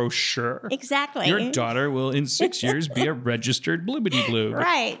brosure. Exactly. Your daughter will in 6 years be a registered bloobity blue.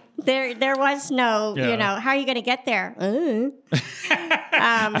 Right. There was no, how are you going to get there?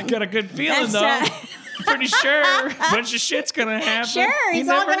 I got a good feeling though. Pretty sure a bunch of shit's gonna happen. Sure, it's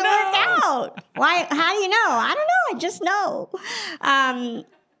all gonna work out. Why? How do you know? I don't know. I just know.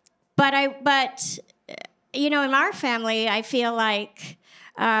 But in our family, I feel like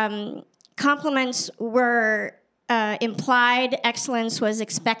compliments were implied, excellence was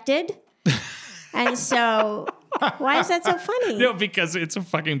expected, and so. Why is that so funny? No, because it's a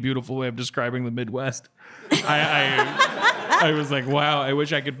fucking beautiful way of describing the Midwest. I was like, wow, I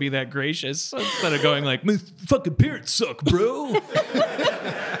wish I could be that gracious instead of going like, my fucking parents suck, bro.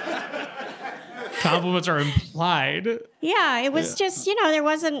 Compliments are implied. Yeah, it was just, it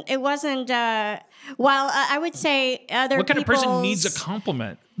wasn't, I would say other What kind of person needs a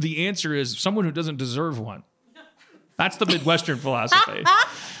compliment? The answer is someone who doesn't deserve one. That's the Midwestern philosophy.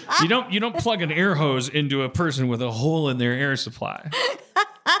 You don't plug an air hose into a person with a hole in their air supply.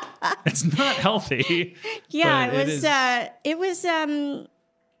 It's not healthy. Yeah,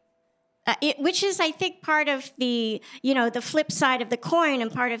 which is, I think, part of the, the flip side of the coin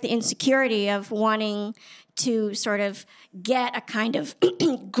and part of the insecurity of wanting to sort of get a kind of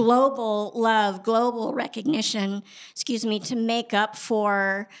global love, global recognition, to make up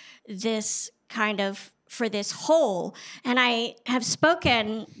for this for this whole. And I have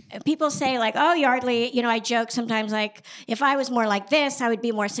spoken, people say oh, Yardley, I joke sometimes if I was more like this, I would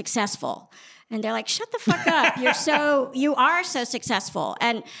be more successful. And they're like, shut the fuck up. You are so successful.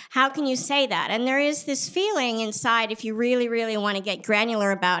 And how can you say that? And there is this feeling inside, if you really, really want to get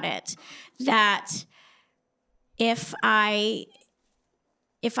granular about it, that if I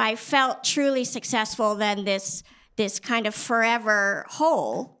felt truly successful, then this kind of forever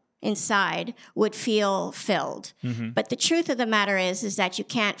hole inside would feel filled. Mm-hmm. But the truth of the matter is that you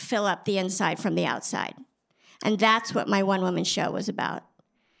can't fill up the inside from the outside. And that's what my one-woman show was about.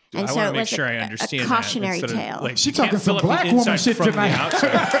 And I so want it to make was sure I understand a cautionary that. tale. Like, She's talking some black woman shit tonight.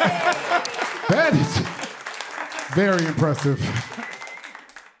 That is very impressive.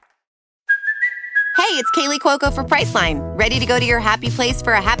 Hey, it's Kaylee Cuoco for Priceline. Ready to go to your happy place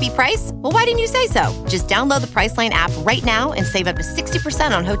for a happy price? Well, why didn't you say so? Just download the Priceline app right now and save up to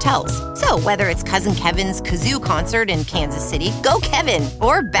 60% on hotels. So whether it's Cousin Kevin's Kazoo Concert in Kansas City, go Kevin,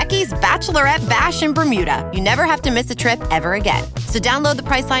 or Becky's Bachelorette Bash in Bermuda, you never have to miss a trip ever again. So download the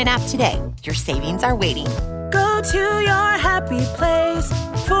Priceline app today. Your savings are waiting. Go to your happy place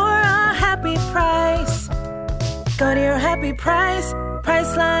for a happy price. Go to your happy price,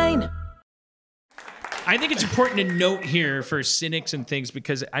 Priceline. I think it's important to note here for cynics and things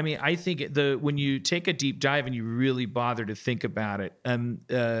because I think when you take a deep dive and you really bother to think about it,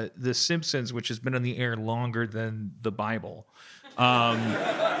 The Simpsons, which has been on the air longer than the Bible, obviously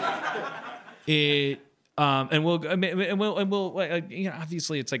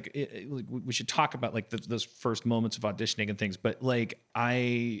it's like we should talk about like those first moments of auditioning and things, but like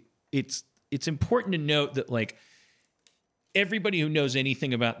it's important to note that like. Everybody who knows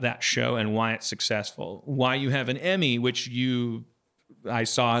anything about that show and why it's successful, why you have an Emmy, which I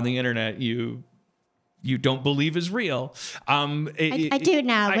saw on the internet, you don't believe is real. I do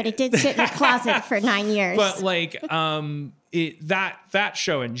now, but it did sit in a closet for 9 years. But like that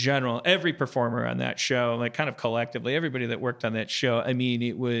show in general, every performer on that show, like kind of collectively, everybody that worked on that show, I mean,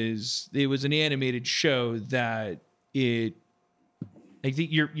 it was an animated show that I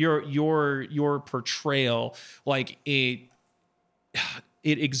think your portrayal, like it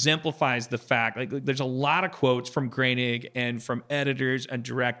exemplifies the fact, like there's a lot of quotes from Groening and from editors and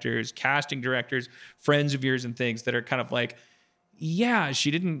directors, casting directors, friends of yours and things that are kind of like, yeah, she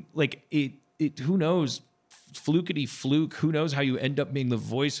didn't like it, who knows, flukety fluke, who knows how you end up being the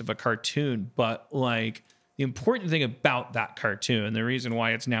voice of a cartoon. But like the important thing about that cartoon, the reason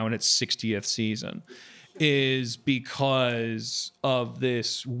why it's now in its 60th season is because of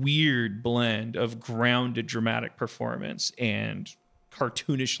this weird blend of grounded dramatic performance and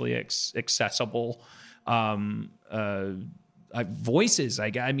cartoonishly accessible voices.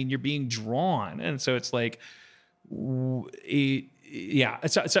 I mean, you're being drawn, and so it's like, yeah.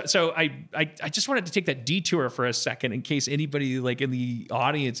 So I just wanted to take that detour for a second in case anybody like in the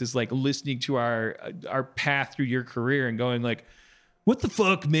audience is like listening to our path through your career and going like, what the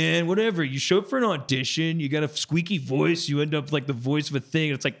fuck, man? Whatever. You show up for an audition, you got a squeaky voice, you end up like the voice of a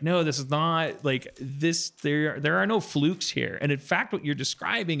thing. It's like, no, this is not like this. There are no flukes here. And in fact, what you're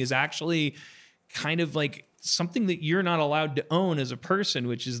describing is actually kind of like something that you're not allowed to own as a person,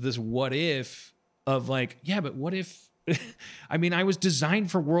 which is this what if of like, yeah, but what if, I mean, I was designed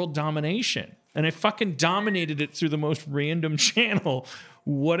for world domination and I fucking dominated it through the most random channel.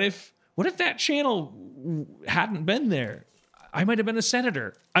 What if that channel hadn't been there? I might have been a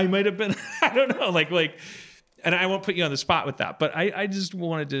senator. I might have been, I don't know, like, and I won't put you on the spot with that, but I just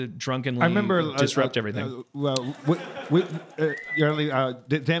wanted to drunkenly disrupt everything. Well,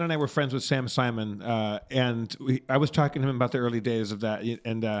 Dan and I were friends with Sam Simon, and I was talking to him about the early days of that,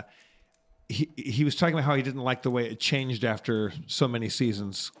 and he was talking about how he didn't like the way it changed after so many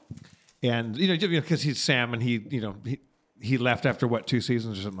seasons, and because he's Sam and he left after what, 2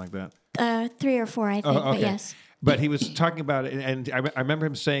 seasons or something like that. 3 or 4, I think. Oh, okay. But yes. But he was talking about it, and I remember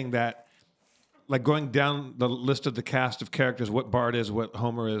him saying that, like going down the list of the cast of characters, what Bart is, what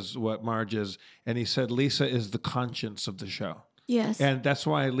Homer is, what Marge is, and he said Lisa is the conscience of the show. Yes. And that's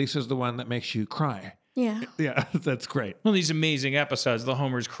why Lisa's the one that makes you cry. Yeah. Yeah, that's great. Well, these amazing episodes, the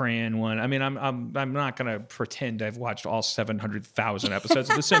Homer's Crayon one. I mean, I'm not going to pretend I've watched all 700,000 episodes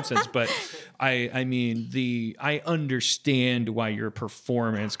of The Simpsons, but I mean, I understand why your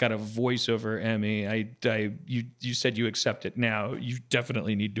performance got a voiceover Emmy. You said you accept it now. You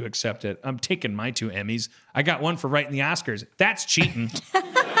definitely need to accept it. I'm taking my 2 Emmys. I got one for writing the Oscars. That's cheating.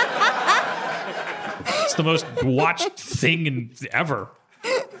 It's the most watched thing ever.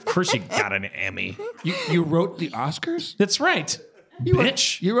 Of course you got an Emmy. You wrote the Oscars? That's right,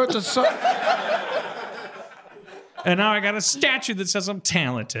 bitch. You wrote the song. And now I got a statue that says I'm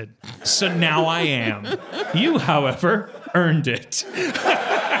talented. So now I am. You, however, earned it.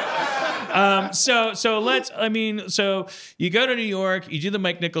 So you go to New York, you do the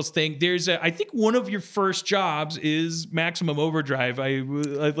Mike Nichols thing. I think one of your first jobs is Maximum Overdrive.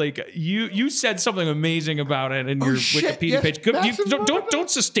 You said something amazing about it in your Wikipedia page. Don't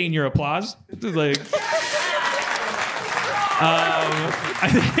sustain your applause. I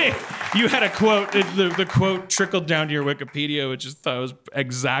think you had a quote. The quote trickled down to your Wikipedia, which is thought was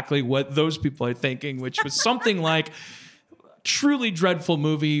exactly what those people are thinking, which was something like truly dreadful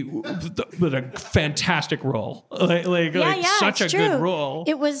movie with a fantastic role. Such a true. good role.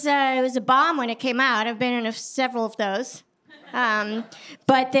 It was a bomb when it came out. I've been in several of those.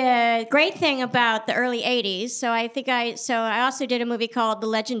 But the great thing about the early 80s, so I also did a movie called The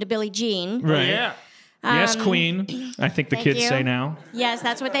Legend of Billie Jean. Right. Yeah. Yes, Queen. I think the kids say now. Yes,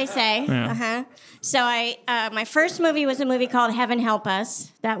 that's what they say. Yeah. Uh-huh. So my first movie was a movie called Heaven Help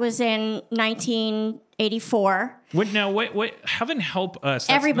Us. That was in 1984. What Heaven Help Us?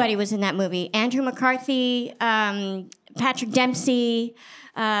 Everybody was in that movie. Andrew McCarthy, Patrick Dempsey,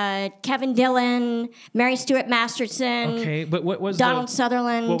 Kevin Dillon, Mary Stuart Masterson. Okay, but what was Donald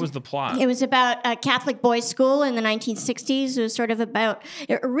Sutherland? What was the plot? It was about a Catholic boys' school in the 1960s. It was sort of about.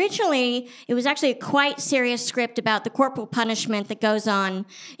 Originally, it was actually a quite serious script about the corporal punishment that goes on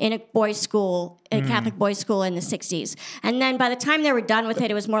in a boys' school, a Catholic boys' school in the 60s. And then by the time they were done with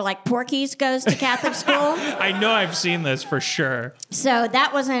it, it was more like Porky's goes to Catholic school. I know I've seen this for sure. So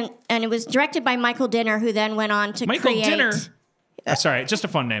that wasn't, and it was directed by Michael Dinner, who then went on to Michael create. Dinner. Sorry, just a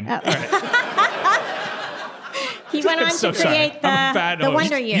fun name. All right. He went on so to create the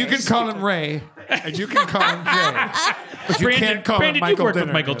Wonder Years. You can call him Ray, and you can call him Jay. But you can't call him Brandon, Michael you work Dinner.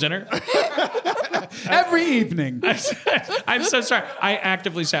 with Michael Dinner. Every evening. I'm so sorry. I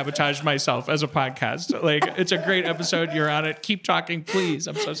actively sabotaged myself as a podcast. It's a great episode. You're on it. Keep talking, please.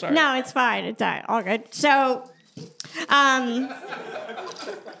 I'm so sorry. No, it's fine. It's all good. So,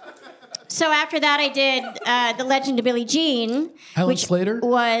 so after that, I did The Legend of Billie Jean. Helen Slater?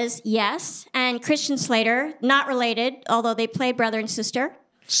 Was, yes. And Christian Slater, not related, although they play brother and sister.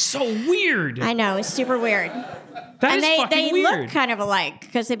 So weird. I know, it's super weird. That is fucking they weird. look kind of alike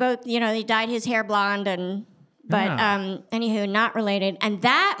because they both, they dyed his hair blonde anywho, not related. And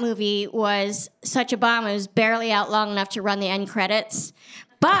that movie was such a bomb. It was barely out long enough to run the end credits.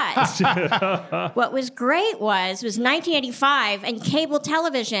 But what was great was 1985, and cable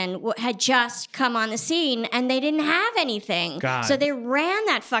television had just come on the scene, and they didn't have anything. God. So they ran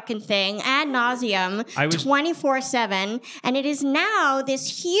that fucking thing ad nauseum, 24/7, and it is now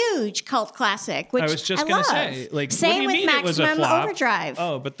this huge cult classic. Which I was just going to say, same what do you with mean it was a Maximum flop? Overdrive.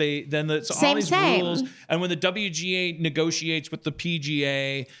 Oh, but then it's all Same. these rules, and when the WGA negotiates with the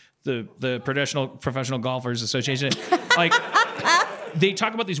PGA, the Professional Golfers Association, they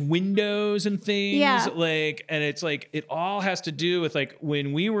talk about these windows and things, and it's it all has to do with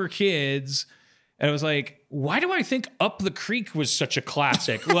when we were kids, and it was why do I think Up the Creek was such a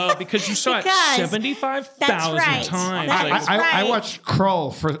classic? Well, because you saw it 75,000 right. times. I watched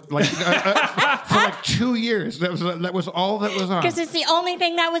Krull for 2 years. That was all that was on. Because it's the only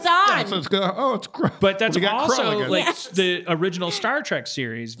thing that was on. Yeah, so it's good. Oh, it's Krull. But that's also Yes. the original Star Trek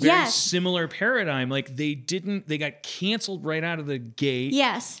series. Very similar paradigm. They got canceled right out of the gate.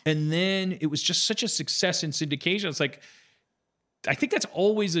 Yes. And then it was just such a success in syndication. It's I think that's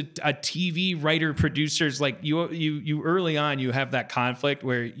always a TV writer producer's you early on, you have that conflict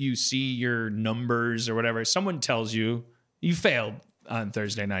where you see your numbers or whatever. Someone tells you failed on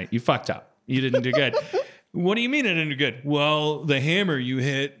Thursday night. You fucked up. You didn't do good. What do you mean I didn't do good? Well, the hammer you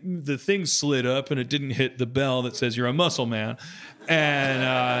hit, the thing slid up and it didn't hit the bell that says you're a muscle man.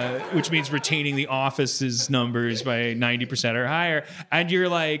 And which means retaining the office's numbers by 90% or higher. And you're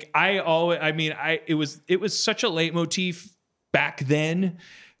it was such a leitmotif back then,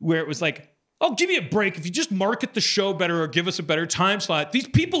 where it was oh, give me a break. If you just market the show better or give us a better time slot, these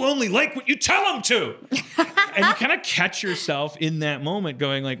people only like what you tell them to. And you kind of catch yourself in that moment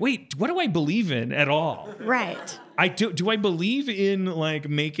going wait, what do I believe in at all? Right. Do I believe in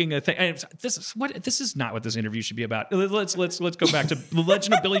making a thing? And this is not what this interview should be about. Let's go back to The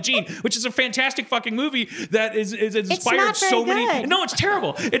Legend of Billie Jean, which is a fantastic fucking movie that is inspired so many. Good. No, it's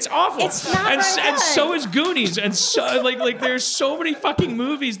terrible. It's awful. It's not and very good. so is Goonies. And so there's so many fucking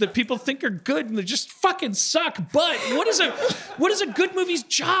movies that people think are good and they just fucking suck. But what is a good movie's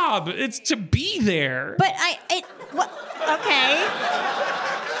job? It's to be there. But okay.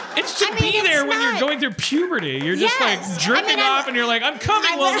 It's to be there when you're going through puberty. You're just jerking off and you're I'm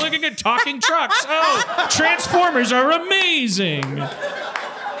coming while looking at talking trucks. Oh, Transformers are amazing.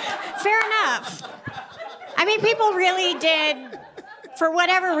 Fair enough. People really did, for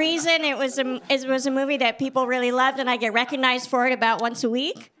whatever reason, it was a movie that people really loved, and I get recognized for it about once a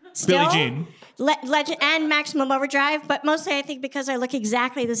week. Still, Billie Jean. Legend and Maximum Overdrive, but mostly I think because I look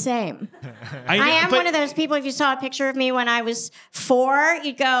exactly the same. I am but one of those people, if you saw a picture of me when I was 4,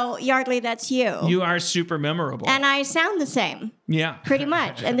 you'd go, Yardley, that's you. You are super memorable. And I sound the same. Yeah. Pretty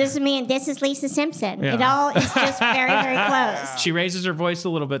much. And this is me and this is Lisa Simpson. Yeah. It all is just very, very close. She raises her voice a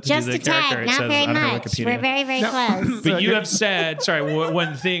little bit to Just do the a character. tad, It not says very on her much. Wikipedia. We're very, very close. But you have said,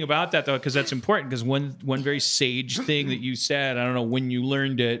 one thing about that though, because that's important. Because one very sage thing that you said, I don't know when you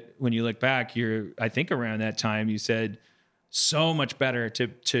learned it. When you look back, I think around that time, you said so much better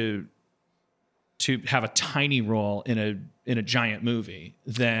to have a tiny role in a giant movie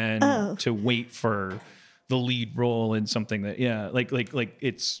than to wait for the lead role in something that like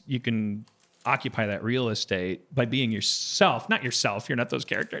it's you can occupy that real estate by being yourself. Not yourself. You're not those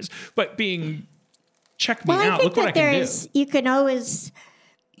characters, but being. Check me out. Look what I can do. You can always.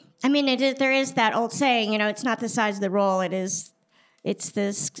 I mean, there is that old saying. It's not the size of the role. It's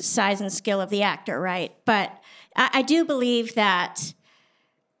the size and skill of the actor, right? But I do believe that,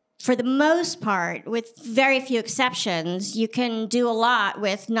 for the most part, with very few exceptions, you can do a lot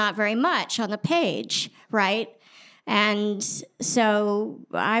with not very much on the page, right? And so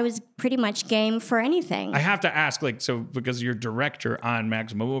I was pretty much game for anything. I have to ask, because your director on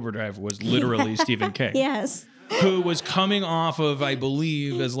Maximum Overdrive was literally Stephen King. Yes. Who was coming off of, I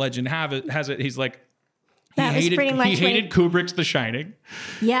believe, as legend has it, he's like, he hated Kubrick's The Shining.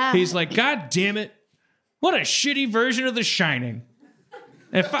 Yeah. He's like, God damn it, what a shitty version of The Shining.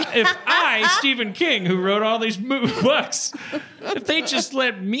 If I, Stephen King, who wrote all these books, if they just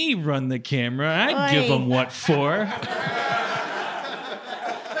let me run the camera, I'd give them what for.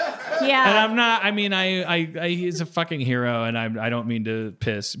 Yeah. And I'm not. I mean, he's a fucking hero, and I don't mean to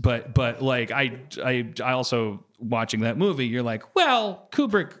piss, but like I also watching that movie, you're like, well,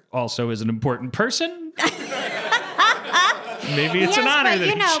 Kubrick also is an important person. Maybe it's an honor.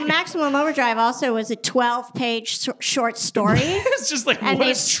 But Maximum Overdrive also was a 12-page short story. It's just like, and what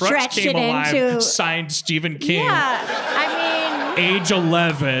they if Trucks stretched Came it Alive into signed Stephen King? Yeah, I mean, age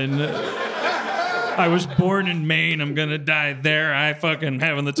 11. I was born in Maine. I'm gonna die there. I fucking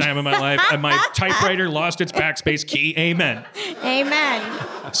having the time of my life. And my typewriter lost its backspace key. Amen.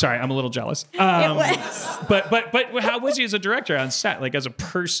 Amen. Sorry, I'm a little jealous. It was. But how was he as a director on set? Like as a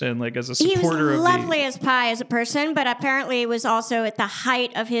person, like as a supporter he was of lovely as pie as a person, but apparently was also at the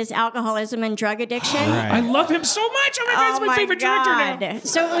height of his alcoholism and drug addiction. I love him so much. Oh my God, he's my favorite director now.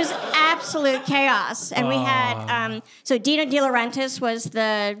 So it was absolute chaos. And we had, so Dino De Laurentiis was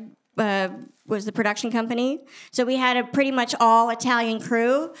the production company. So we had a pretty much all Italian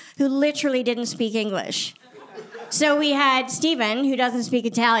crew who literally didn't speak English. So we had Steven, who doesn't speak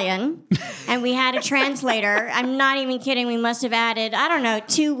Italian, and we had a translator. I'm not even kidding. We must have added,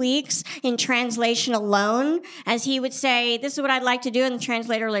 2 weeks in translation alone, as he would say, this is what I'd like to do, and the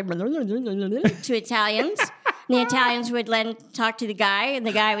translator to Italians. And the Italians would then talk to the guy, and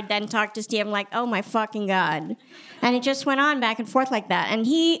the guy would then talk to Steve. I'm like, oh my fucking God. And it just went on back and forth like that. And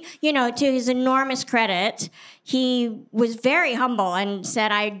he, to his enormous credit, he was very humble and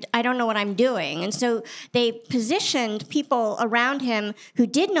said, I don't know what I'm doing. And so they positioned people around him who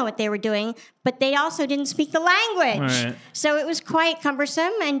did know what they were doing, but they also didn't speak the language. Right. So it was quite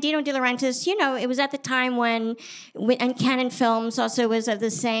cumbersome. And Dino De Laurentiis, it was at the time when and Canon Films also was of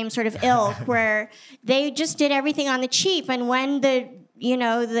the same sort of ilk, where they just did everything on the cheap. And when the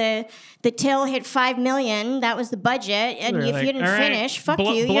till hit $5 million, that was the budget. And if you didn't finish, fuck you,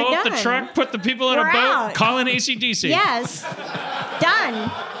 you're blow up done. the truck, put the people in We're a boat, out. call in AC/DC. Yes.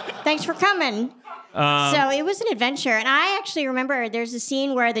 Done. Thanks for coming. So it was an adventure. And I actually remember there's a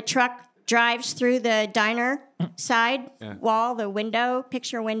scene where the truck drives through the diner side wall, the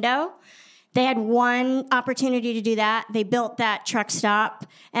picture window. They had one opportunity to do that. They built that truck stop,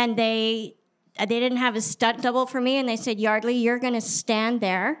 and they didn't have a stunt double for me, and they said, Yardley, you're going to stand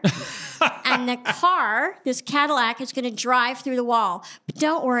there, and the car, this Cadillac, is going to drive through the wall. But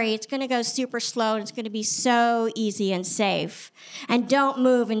don't worry, it's going to go super slow, and it's going to be so easy and safe. And don't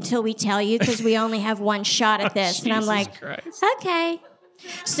move until we tell you, because we only have one shot at this. And I'm like, Christ. okay.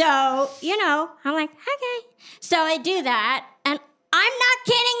 So, I'm like, okay. So I do that, and I'm not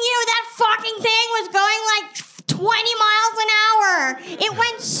kidding you, that fucking thing was going like 20 miles an hour. It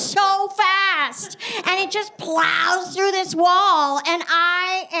went so fast. And it just plows through this wall. And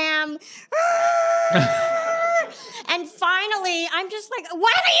I am... And finally, I'm just like, when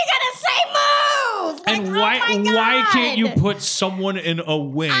are you going to say move? Like, And oh my why God. can't you put someone in a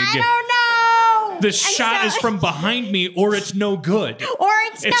wig? I don't know. The shot is from behind me, or it's no good. Or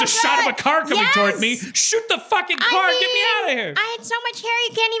it's It's no a shot of a good. car coming Yes. toward me. Shoot the fucking car. Get me out of here. I had so much hair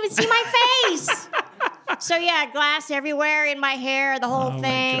you can't even see my face. So yeah, glass everywhere in my hair, the whole my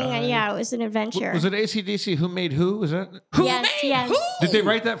thing, God. and yeah, it was an adventure. Was it AC/DC? Who made who? Was that? Yes. Did they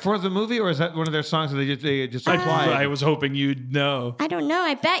write that for the movie, or is that one of their songs that they just applied? I was hoping you'd know. I don't know.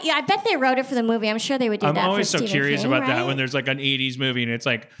 I bet they wrote it for the movie. I'm sure they would do I'm that. always for so Stephen curious King, about that right? when there's like an 80s movie and it's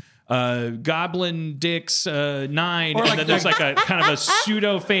like Goblin Dicks 9 Or and like then there's like a kind of a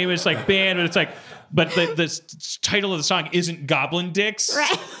pseudo famous like band but it's like but the title of the song isn't Goblin Dicks.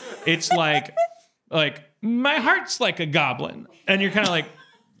 Right. It's like my heart's like a goblin and you're kind of like,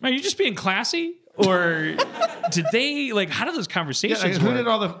 are you just being classy? Or did they like? How do those conversations Yeah, who work? did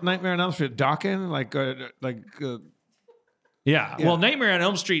all the Nightmare on Elm Street? Dokken, Yeah. Well, Nightmare on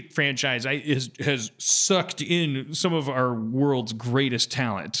Elm Street franchise has sucked in some of our world's greatest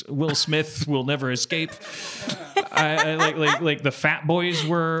talent. Will Smith will never escape. Like the Fat Boys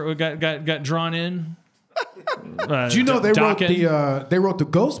got drawn in. Do you know they wrote Dokken, the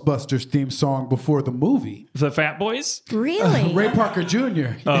Ghostbusters theme song before the movie? the Fat Boys? Really? Ray Parker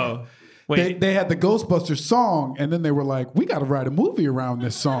Jr. Oh, wait. They had the Ghostbusters song, and then they were like, "We got to write a movie around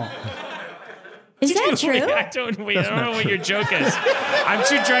this song." Is that true? I don't know what your joke is. I'm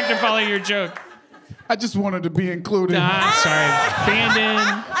too drunk to follow your joke. I just wanted to be included. Sorry.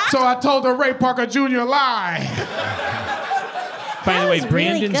 Brandon. So I told her Ray Parker Jr. a lie. By the way, was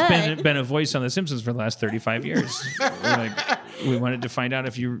really Brandon's good. been a voice on The Simpsons for the last 35 years. We wanted to find out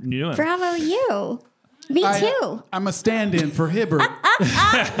if you knew him. Bravo, you. Me too. I'm a stand-in for Hibbert.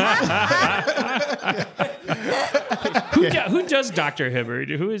 Who does Dr. Hibbert?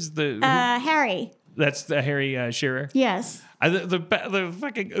 Who is the... Harry. That's the Harry Shearer? Yes. The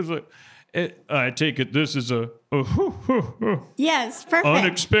fucking... I take it this is a Yes. Perfect.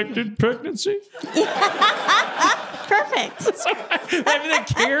 unexpected pregnancy? Perfect. I mean, the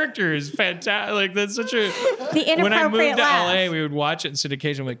character is fantastic. Like, that's such a... The inappropriate When I moved to laugh. LA, we would watch it in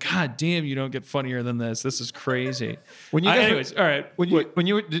syndication. I'm like, God damn, you don't get funnier than this. This is crazy. When you guys anyways, all right. When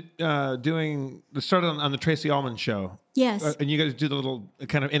you were doing the start on the Tracy Ullman show, Yes. and you guys do the little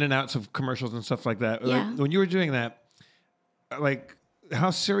kind of in and outs of commercials and stuff like that. Yeah. Like, when you were doing that, like, how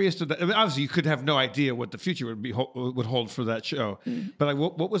serious did that? I mean, obviously, you could have no idea what the future would hold for that show. But like,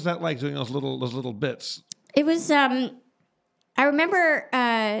 what was that like doing those little bits? It was, I remember,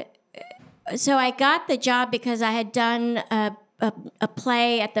 so I got the job because I had done a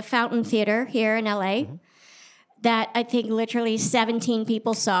play at the Fountain Theater here in LA that I think literally 17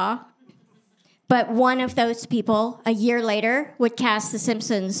 people saw. But one of those people, a year later, would cast The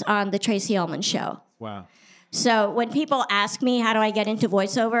Simpsons on the Tracy Ullman Show. Wow. So when people ask me how do I get into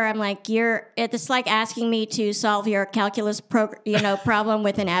voiceover, I'm like, it's like asking me to solve your calculus problem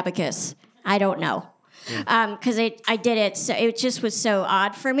with an abacus. I don't know. Because I did it, so it just was so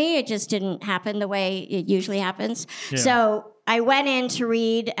odd for me. It just didn't happen the way it usually happens. Yeah. So I went in to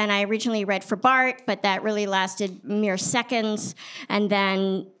read, and I originally read for Bart, but that really lasted mere seconds.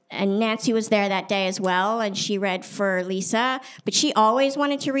 And Nancy was there that day as well, and she read for Lisa. But she always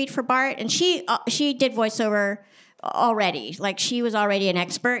wanted to read for Bart, and she did voiceover already. Like, she was already an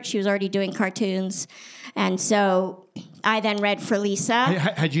expert. She was already doing cartoons. And so I then read for Lisa.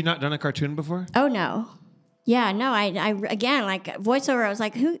 Had you not done a cartoon before? Oh, no. Yeah, no. I again, like, voiceover, I was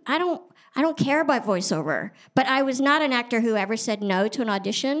like, I don't care about voiceover. But I was not an actor who ever said no to an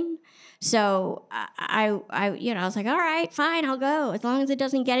audition. So I was like, all right, fine, I'll go. As long as it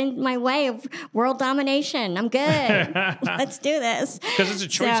doesn't get in my way of world domination, I'm good. Let's do this. Because it's a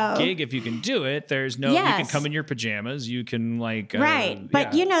choice gig if you can do it. There's no, Yes. you can come in your pajamas. You can like... right.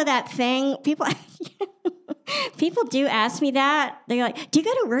 But you know that thing, people do ask me that. They're like, do you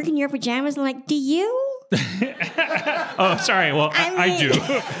go to work in your pajamas? I'm like, do you? Oh, sorry. Well, I I do.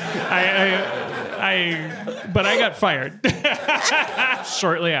 But I got fired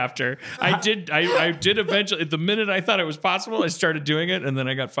shortly after. I did eventually. The minute I thought it was possible, I started doing it, and then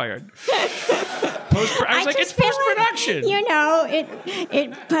I got fired. I was like, it's post-production. You know,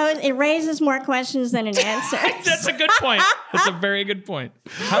 it raises more questions than it answers. That's a good point. That's a very good point.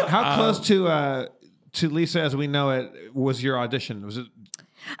 How close to Lisa as we know it was your audition? Was it?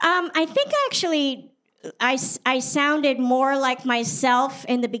 I think actually I sounded more like myself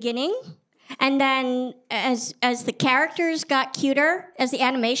in the beginning. And then as the characters got cuter, as the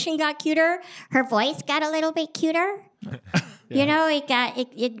animation got cuter, her voice got a little bit cuter. You know, it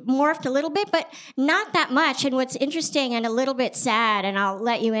morphed a little bit, but not that much. And what's interesting and a little bit sad, and I'll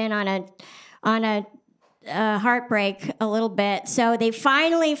let you in on a heartbreak a little bit. So they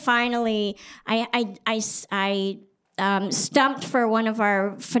finally, I stumped for one of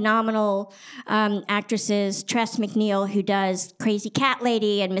our phenomenal actresses, Tress MacNeille, who does Crazy Cat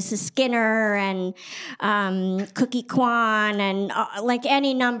Lady and Mrs. Skinner and Cookie Kwan and like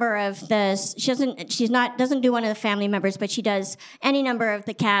any number of the. She doesn't do one of the family members, but she does any number of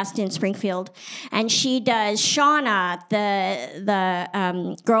the cast in Springfield, and she does Shauna,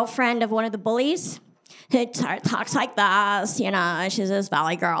 the girlfriend of one of the bullies, who talks like this. She's this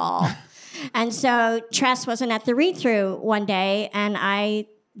valley girl. And so Tress wasn't at the read-through one day, and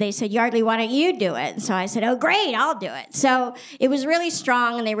they said, Yardley, why don't you do it? And so I said, oh, great, I'll do it. So it was really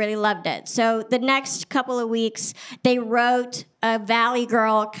strong, and they really loved it. So the next couple of weeks, they wrote a Valley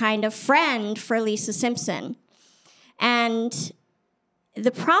Girl kind of friend for Lisa Simpson. And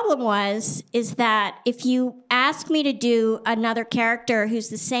the problem is that if you ask me to do another character who's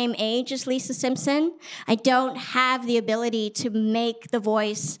the same age as Lisa Simpson, I don't have the ability to make the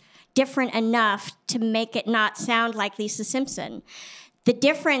voice different enough to make it not sound like Lisa Simpson. The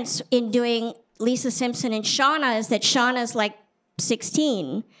difference in doing Lisa Simpson and Shauna is that Shauna's like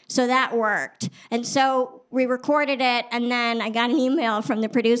 16, so that worked. And so we recorded it, and then I got an email from the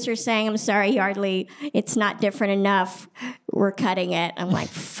producer saying, I'm sorry, Yardley, it's not different enough. We're cutting it. I'm like,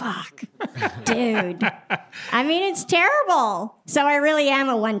 fuck, dude. I mean, it's terrible. So I really am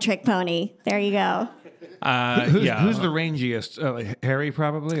a one-trick pony. There you go. Who's the rangiest? Harry,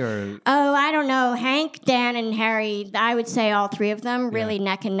 probably, or oh, I don't know. Hank, Dan, and Harry. I would say all three of them really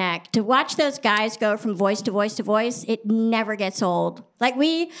neck and neck. To watch those guys go from voice to voice to voice, it never gets old. Like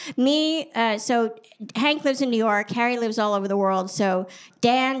so Hank lives in New York. Harry lives all over the world. So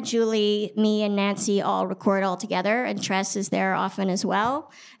Dan, Julie, me, and Nancy all record all together, and Tress is there often as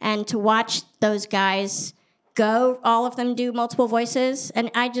well. And to watch those guys go, all of them do multiple voices, and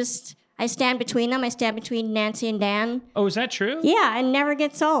I stand between them. I stand between Nancy and Dan. Oh, is that true? Yeah, it never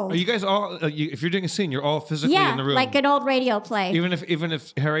gets old. Are you guys all? If you're doing a scene, you're all physically in the room. Like an old radio play. Even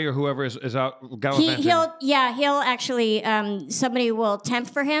if Harry or whoever is out gallivanting. He'll actually somebody will temp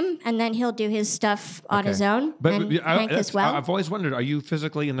for him, and then he'll do his stuff on his own. But and Hank as well. I've always wondered: are you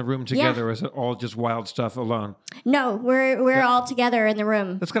physically in the room together, or is it all just wild stuff alone? No, we're all together in the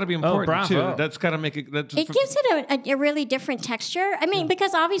room. That's got to be important too. That's got to make it. It gives it a really different texture. I mean,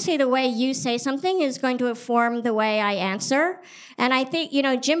 because obviously the way you say something is going to inform the way I answer. And I think,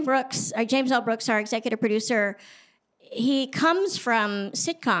 James L. Brooks, our executive producer, he comes from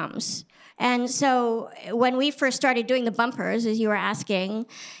sitcoms. And so when we first started doing the bumpers, as you were asking,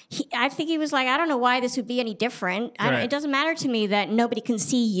 I think he was like, I don't know why this would be any different. It doesn't matter to me that nobody can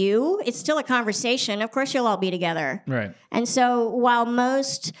see you. It's still a conversation. Of course, you'll all be together. Right. And so while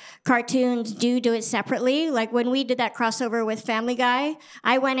most cartoons do it separately, like when we did that crossover with Family Guy,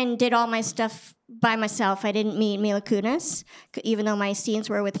 I went and did all my stuff by myself. I didn't meet Mila Kunis, even though my scenes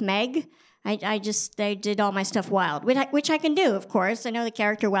were with Meg. I did all my stuff wild, which I can do, of course. I know the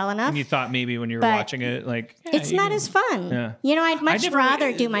character well enough. And you thought maybe when you were watching it, like... Yeah, it's not as fun. Yeah. I'd much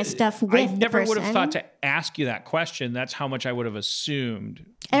rather do my stuff with the person. I never would have thought to ask you that question. That's how much I would have assumed.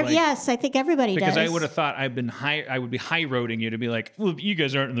 Yes, I think everybody does. Because I would have thought I would be high-roading you to be like, well, you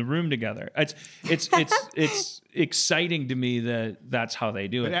guys aren't in the room together. It's exciting to me that that's how they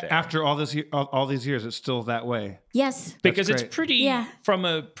do it. There. After all these years, it's still that way. Yes. Because it's pretty, from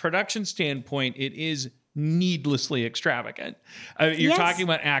a production standpoint, it is needlessly extravagant. You're talking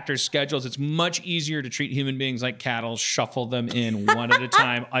about actors' schedules. It's much easier to treat human beings like cattle, shuffle them in one at a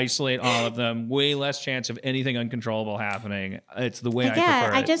time, isolate all of them. Way less chance of anything uncontrollable happening. It's the way I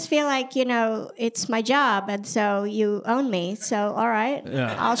prefer it. I just feel like, it's my job, and so you own me. So, all right,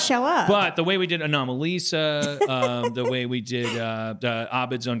 I'll show up. But the way we did Anomalisa, the way we did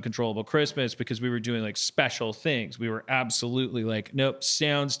Abed's Uncontrollable Christmas, because we were doing like special things. We were absolutely like, nope,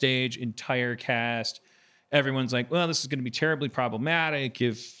 soundstage, entire cast. Everyone's like, well, this is going to be terribly problematic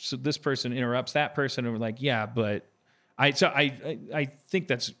if this person interrupts that person. And we're like, yeah, but I think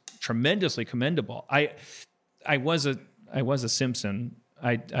that's tremendously commendable. I was a Simpson.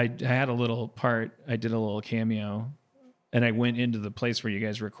 I had a little part. I did a little cameo, and I went into the place where you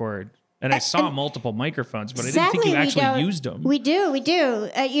guys record. And I saw multiple microphones, but I didn't think you actually used them. We do.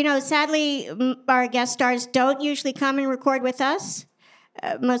 Sadly, our guest stars don't usually come and record with us.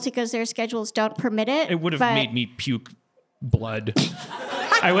 Mostly because their schedules don't permit it. It would have made me puke blood.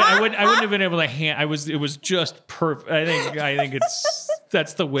 I wouldn't have been able to It was just perfect. I think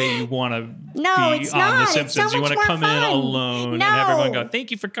that's the way you want to be on The Simpsons. You want to come in alone and everyone go,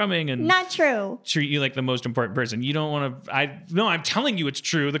 "Thank you for coming," and not true. Treat you like the most important person. You don't want to. No, I'm telling you, it's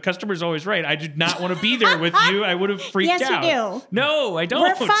true. The customer's always right. I did not want to be there with you. I would have freaked out. Yes, you do. No, I don't.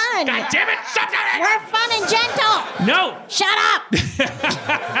 We're fun. God damn it! We're fun and gentle. No. Shut up.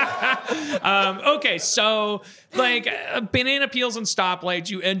 Okay, so like banana peels and stoplights,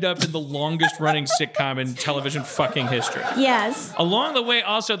 you end up in the longest running sitcom in television fucking history. Yes. Along the way,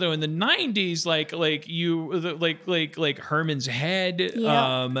 also though, in the '90s, like Herman's Head.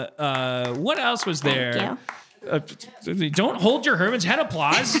 Yep. What else was there? Thank you. Don't hold your Herman's Head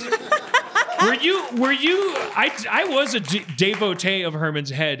applause. Were you? I was a devotee of Herman's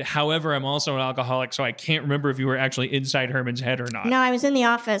Head. However, I'm also an alcoholic, so I can't remember if you were actually inside Herman's Head or not. No, I was in the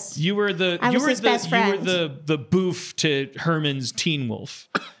office. You were the best friend. You were the boof to Herman's Teen Wolf.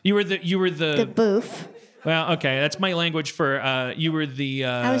 You were the boof. Well, okay, that's my language for you were the.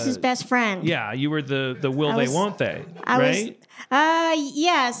 I was his best friend. Yeah, you were the will they won't they, right?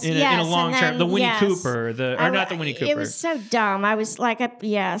 Yes, in yes. a long term, the Winnie Cooper, not the Winnie Cooper. It was so dumb. I was like,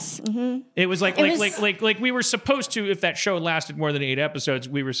 yes. Mm-hmm. It was like we were supposed to, if that show lasted more than 8 episodes,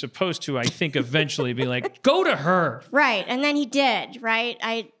 we were supposed to, I think, eventually be like, go to her. Right, and then he did. Right,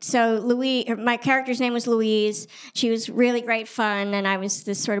 so Louise, my character's name was Louise. She was really great fun, and I was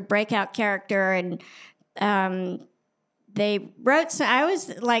this sort of breakout character, and. They wrote some, I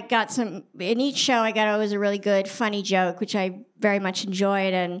always like got some, in each show I got always a really good funny joke, which I very much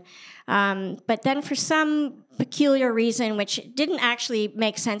enjoyed. And, but then for some peculiar reason, which didn't actually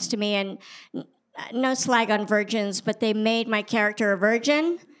make sense to me, and no slag on virgins, but they made my character a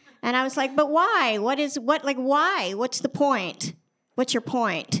virgin. And I was like, but why? Why? What's the point? What's your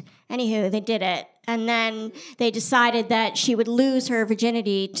point? Anywho, they did it. And then they decided that she would lose her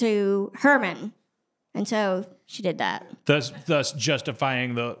virginity to Herman. And so she did that. Thus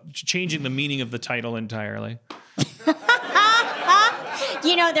justifying changing the meaning of the title entirely.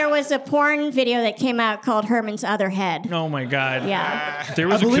 There was a porn video that came out called Herman's Other Head. Oh my God. Yeah. There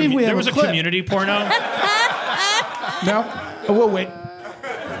was a community porno. No. We'll wait.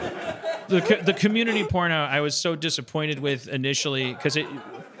 The community porno I was so disappointed with initially because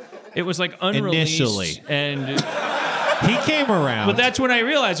it was like unreleased. Initially. And he came around. But that's when I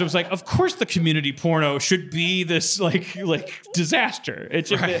realized I was like, of course the community porno should be this like disaster.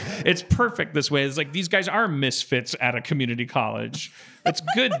 It's perfect this way. It's like these guys are misfits at a community college. It's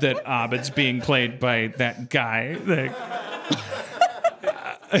good that Abed's being played by that guy.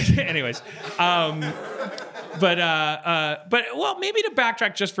 Anyways, but well, maybe to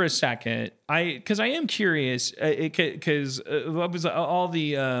backtrack just for a second, because I am curious, because what was all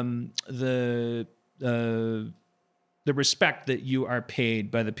the respect that you are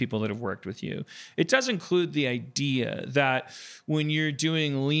paid by the people that have worked with you. It does include the idea that when you're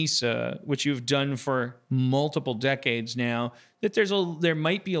doing Lisa, which you've done for multiple decades now, that there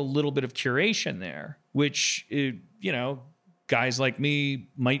might be a little bit of curation there, which, guys like me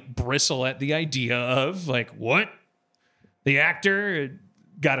might bristle at the idea of like, what? The actor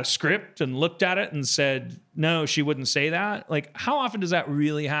got a script and looked at it and said, no, she wouldn't say that. Like, how often does that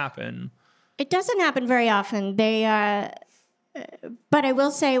really happen? It doesn't happen very often. But I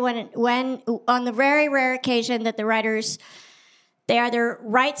will say when on the very rare occasion that the writers, they either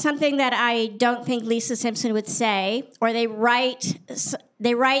write something that I don't think Lisa Simpson would say, or they write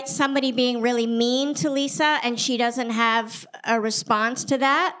somebody being really mean to Lisa and she doesn't have a response to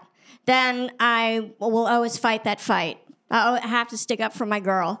that, then I will always fight that fight. I have to stick up for my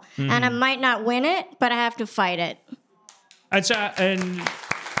girl. Mm-hmm. And I might not win it, but I have to fight it. And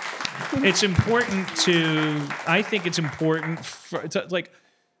it's important I think it's important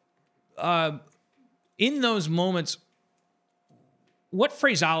in those moments, what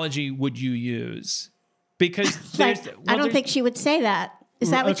phraseology would you use? Because I don't think she would say that.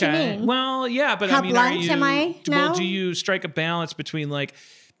 Is that what you mean? Well, yeah, but how blunt am I now? Well, do you strike a balance between like,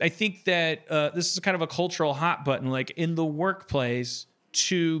 I think that this is kind of a cultural hot button, like in the workplace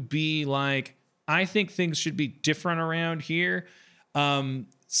to be like, I think things should be different around here.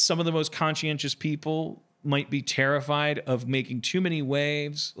 Some of the most conscientious people might be terrified of making too many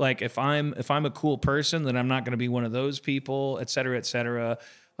waves. Like if I'm a cool person, then I'm not going to be one of those people, et cetera, et cetera.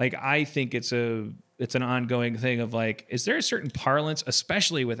 Like I think it's an ongoing thing of like, is there a certain parlance,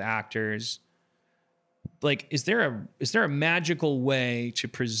 especially with actors? Like, is there a magical way to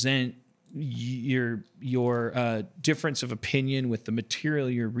present your difference of opinion with the material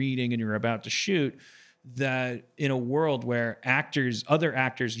you're reading and you're about to shoot, that in a world where other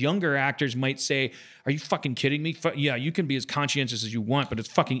actors, younger actors might say, are you fucking kidding me? Yeah, you can be as conscientious as you want, but it's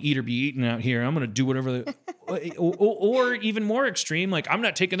fucking eat or be eaten out here. I'm going to do whatever. Or even more extreme, like, I'm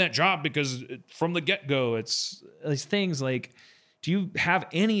not taking that job because from the get-go, it's these things like, do you have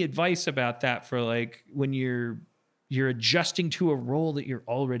any advice about that for like when you're adjusting to a role that you're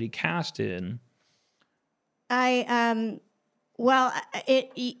already cast in? It's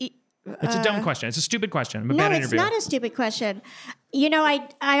a dumb question. It's a stupid question. I'm a bad interviewer. No, it's not a stupid question.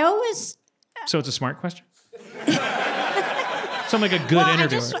 I always... So it's a smart question? Sound like a good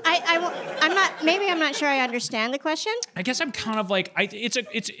interviewer. I'm not sure I understand the question. I guess I'm kind of like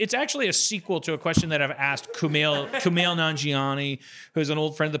it's actually a sequel to a question that I've asked Kumail Nanjiani, who's an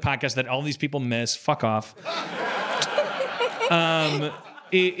old friend of the podcast that all these people miss. Fuck off.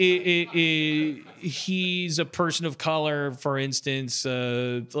 He's a person of color, for instance.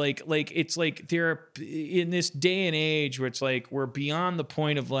 Like it's like they're in this day and age where it's like we're beyond the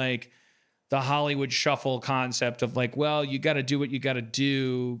point of like the Hollywood shuffle concept of like, well, you got to do what you got to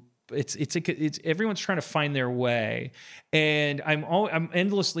do. It's everyone's trying to find their way, and I'm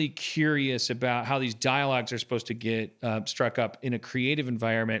endlessly curious about how these dialogues are supposed to get struck up in a creative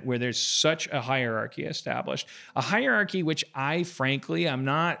environment where there's such a hierarchy established, a hierarchy which I'm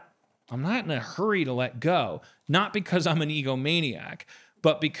not in a hurry to let go, not because I'm an egomaniac,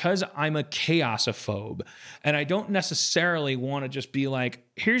 but because I'm a chaosophobe. And I don't necessarily want to just be like,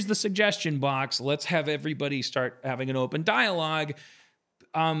 here's the suggestion box, let's have everybody start having an open dialogue.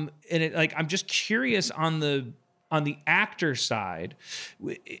 I'm just curious on the actor side,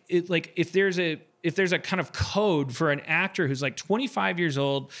 if there's a kind of code for an actor who's like 25 years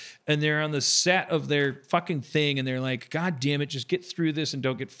old and they're on the set of their fucking thing and they're like, God damn it, just get through this and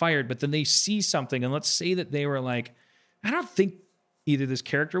don't get fired. But then they see something, and let's say that they were like, I don't think either this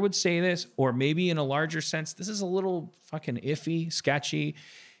character would say this, or maybe in a larger sense, this is a little fucking iffy, sketchy.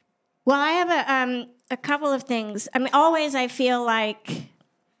 Well, I have a couple of things. I mean, always I feel like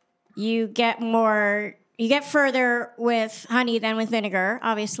you get further with honey than with vinegar,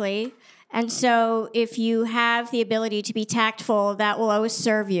 obviously. And so if you have the ability to be tactful, that will always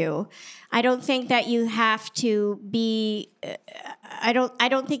serve you. I don't think that you have to be I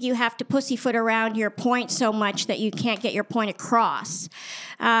don't think you have to pussyfoot around your point so much that you can't get your point across.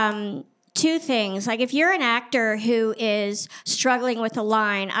 Two things. Like if you're an actor who is struggling with a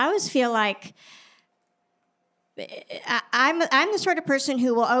line, I always feel like I'm the sort of person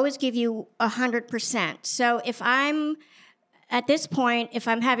who will always give you 100%. So if I'm at this point, if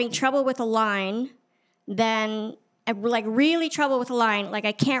I'm having trouble with a line, then like really trouble with a line, like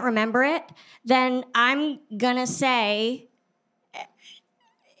I can't remember it, then I'm gonna say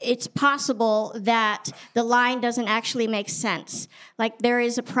it's possible that the line doesn't actually make sense. Like there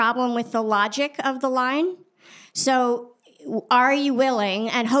is a problem with the logic of the line. So are you willing,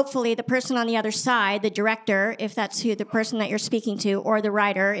 and hopefully the person on the other side, the director, if that's who the person that you're speaking to, or the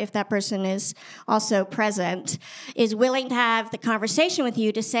writer, if that person is also present, is willing to have the conversation with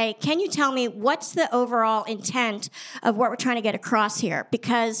you to say, can you tell me what's the overall intent of what we're trying to get across here?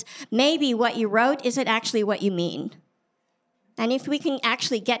 Because maybe what you wrote isn't actually what you mean. And if we can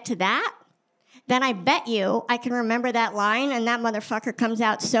actually get to that, then I bet you I can remember that line, and that motherfucker comes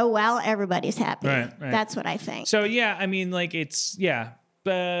out so well, everybody's happy. Right. That's what I think. So, yeah, I mean, like,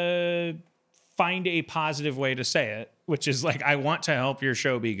 find a positive way to say it, which is like, I want to help your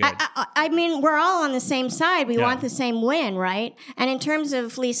show be good. I mean, we're all on the same side. We want the same win, right? And in terms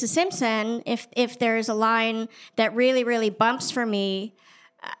of Lisa Simpson, if there's a line that really, really bumps for me,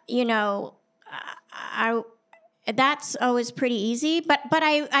 that's always pretty easy, but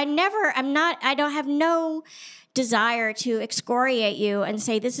I don't have no desire to excoriate you and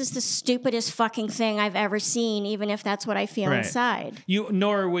say this is the stupidest fucking thing I've ever seen, even if that's what I feel inside.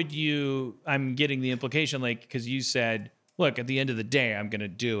 Nor would you, I'm getting the implication, like, because you said, look, at the end of the day, I'm going to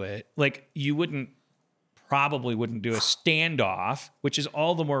do it. Like, you probably wouldn't do a standoff, which is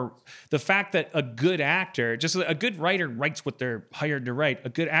all the more the fact that a good actor, just a good writer writes what they're hired to write. A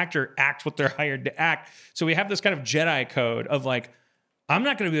good actor acts what they're hired to act. So we have this kind of Jedi code of like, I'm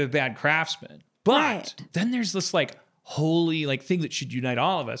not going to be a bad craftsman, but then there's this like holy like thing that should unite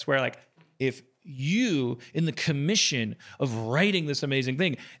all of us where like, if you in the commission of writing this amazing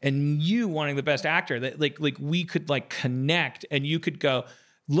thing and you wanting the best actor, that like we could like connect and you could go,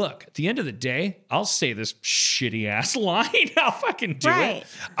 look, at the end of the day, I'll say this shitty ass line. I'll fucking do it.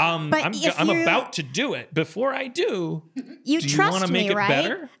 I'm about to do it. Before I do, you want to make it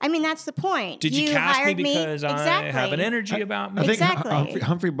better? I mean, that's the point. Did you cast me because I have an energy about me? I think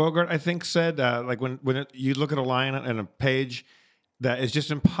Humphrey Bogart, I think, said like when you look at a line and a page that is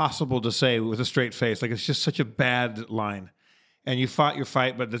just impossible to say with a straight face, like it's just such a bad line. And you fought your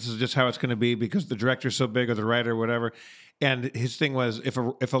fight, but this is just how it's going to be because the director's so big or the writer or whatever. And his thing was, if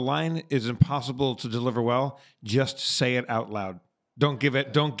a line is impossible to deliver well, just say it out loud. Don't give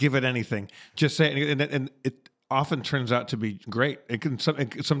it anything. Just say it, and it often turns out to be great. It can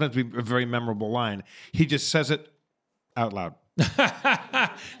sometimes be a very memorable line. He just says it out loud.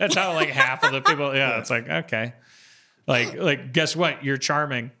 That's how like half of the people. Yeah, it's like okay, like guess what? You're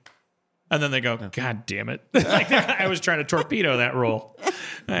charming. And then they go, God damn it. Like, I was trying to torpedo that role.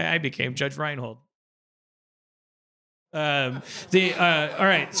 I became Judge Reinhold. All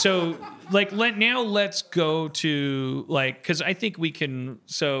right. So now let's go to because I think we can.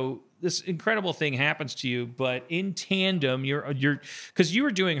 So this incredible thing happens to you, but in tandem, you're because you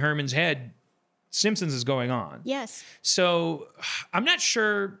were doing Herman's Head. Simpsons is going on. Yes. So I'm not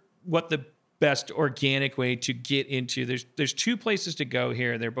sure what the best organic way to get into. There's two places to go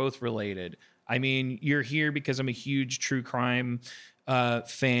here. They're both related. I mean, you're here because I'm a huge true crime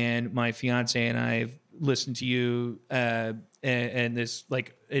fan. My fiance and I have listened to you, and this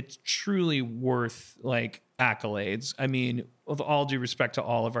it's truly worth accolades. I mean, with all due respect to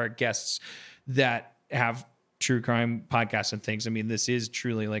all of our guests that have true crime podcasts and things, I mean, this is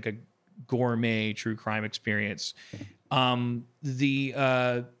truly like a gourmet true crime experience. So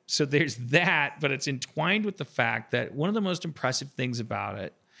there's that, but it's entwined with the fact that one of the most impressive things about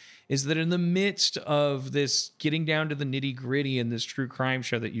it is that in the midst of this getting down to the nitty gritty in this true crime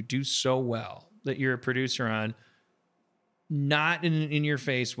show that you do so well, that you're a producer on, not in your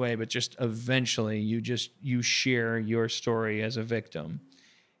face way, but just eventually you share your story as a victim.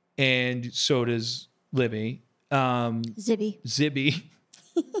 And so does Libby. Zibby.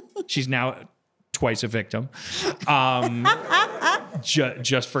 She's now twice a victim.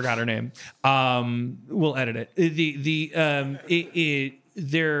 Just forgot her name. We'll edit it.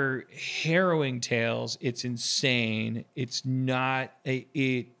 They're harrowing tales. It's insane. It's not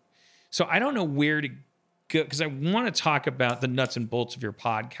So I don't know where to go because I want to talk about the nuts and bolts of your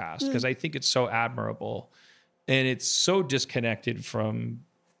podcast because I think it's so admirable and it's so disconnected from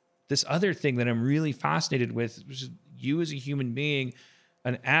this other thing that I'm really fascinated with, which is you as a human being,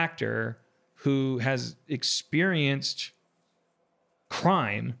 an actor who has experienced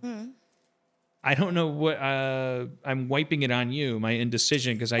crime. I don't know what I'm wiping it on you, my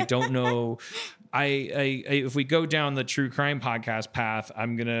indecision, because I don't know. If we go down the true crime podcast path,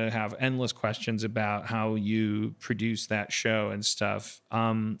 I'm gonna have endless questions about how you produce that show and stuff.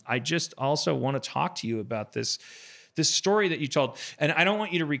 I just also want to talk to you about this story that you told, and I don't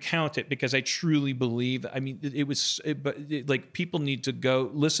want you to recount it because I truly believe. I mean, but people need to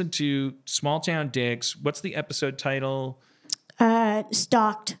go listen to Small Town Dicks. What's the episode title?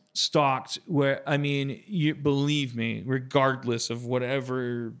 Stalked, where, I mean, you believe me, regardless of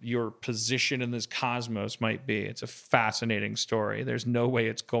whatever your position in this cosmos might be, it's a fascinating story. There's no way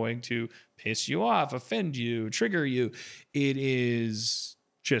it's going to piss you off, offend you, trigger you. It is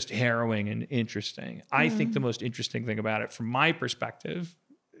just harrowing and interesting. I think the most interesting thing about it, from my perspective,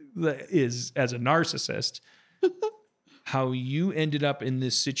 is as a narcissist, how you ended up in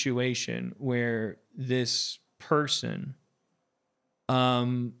this situation where this person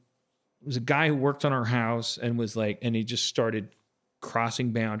was a guy who worked on our house and was and he just started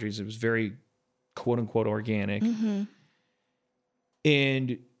crossing boundaries. It was very quote unquote organic.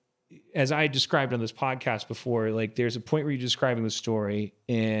 And as I described on this podcast before, there's a point where you're describing the story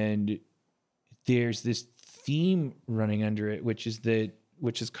and there's this theme running under it, which has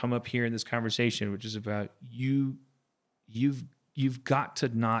come up here in this conversation, which is about you've got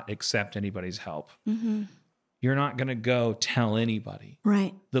to not accept anybody's help. You're not going to go tell anybody.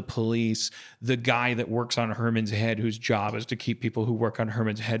 Right. The police, the guy that works on Herman's Head, whose job is to keep people who work on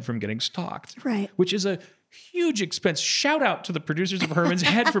Herman's Head from getting stalked. Right. Which is a huge expense. Shout out to the producers of Herman's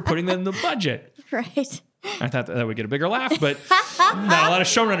Head for putting that in the budget. Right. I thought that would get a bigger laugh, but not a lot of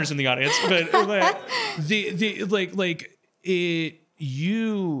showrunners in the audience. But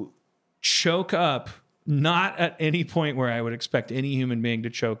you choke up. Not at any point where I would expect any human being to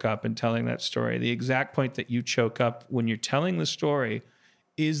choke up in telling that story. The exact point that you choke up when you're telling the story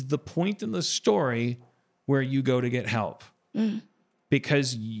is the point in the story where you go to get help.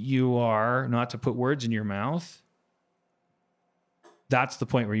 Because you are, not to put words in your mouth, that's the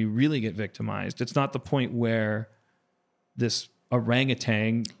point where you really get victimized. It's not the point where this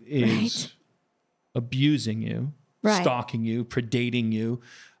orangutan is abusing you, stalking you, predating you.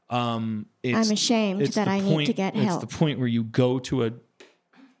 I'm ashamed that I need to get help. It's the point where you go to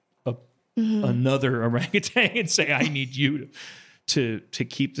another orangutan and say, I need you to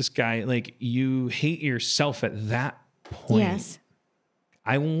keep this guy. You hate yourself at that point. Yes.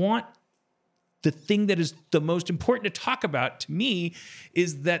 I want the thing that is the most important to talk about to me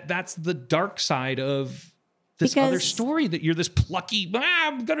is that that's the dark side of this other story, that you're this plucky,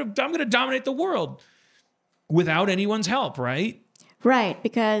 I'm gonna dominate the world without anyone's help, right? Right,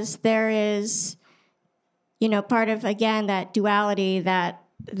 because there is, part of, again, that duality, that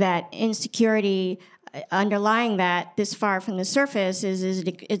insecurity underlying that this far from the surface is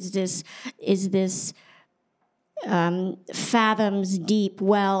this fathoms deep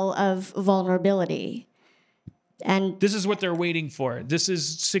well of vulnerability. And this is what they're waiting for. This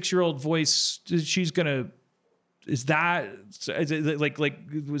is 6-year-old voice. She's going to is it like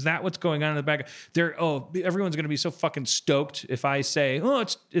was that what's going on in the back there? Oh, everyone's going to be so fucking stoked if I say, oh,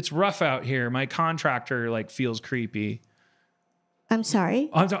 it's rough out here. My contractor like feels creepy. I'm sorry.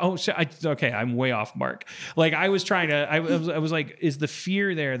 Okay, I'm way off mark. Like I was trying to, I was like, is the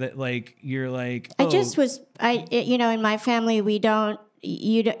fear there that like you're like? Oh. In my family we don't.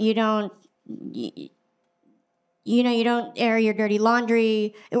 You don't air your dirty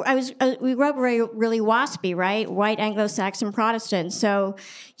laundry. We grew up really waspy, right? White Anglo-Saxon Protestants. So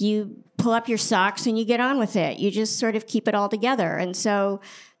you pull up your socks and you get on with it. You just sort of keep it all together, and so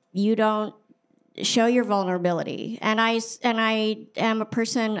you don't show your vulnerability. And I am a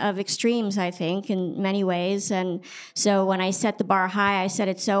person of extremes, I think, in many ways. And so when I set the bar high, I set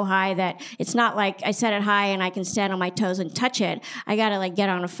it so high that it's not like I set it high and I can stand on my toes and touch it. I gotta like get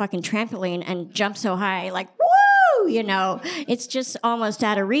on a fucking trampoline and jump so high, like woo! It's just almost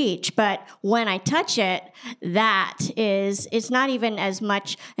out of reach. But when I touch it, it's not even as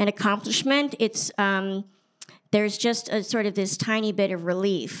much an accomplishment. It's there's just a sort of this tiny bit of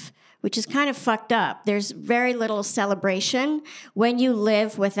relief, which is kind of fucked up. There's very little celebration when you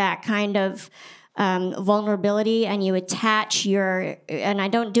live with that kind of vulnerability and you attach and I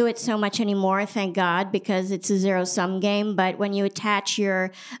don't do it so much anymore, thank God, because it's a zero-sum game, but when you attach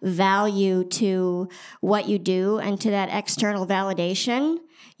your value to what you do and to that external validation,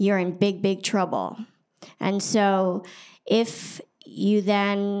 you're in big, big trouble. And so if you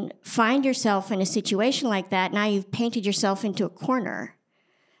then find yourself in a situation like that, now you've painted yourself into a corner.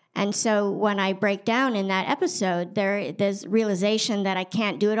 And so when I break down in that episode, there's realization that I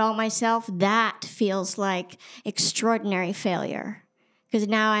can't do it all myself. That feels like extraordinary failure, because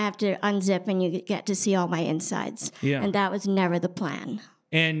now I have to unzip and you get to see all my insides. Yeah. And that was never the plan.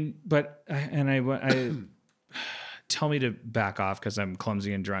 I tell me to back off because I'm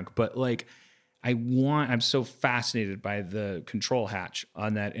clumsy and drunk, but like I'm so fascinated by the control hatch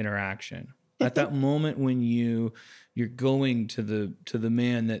on that interaction. At that moment when you're going to the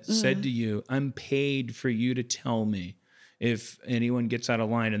man that said to you, I'm paid for you to tell me if anyone gets out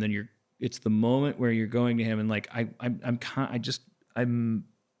of line, and then it's the moment where you're going to him and like I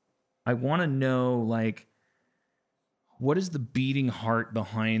want to know, like, what is the beating heart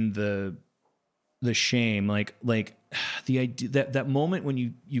behind the shame, like the idea that moment when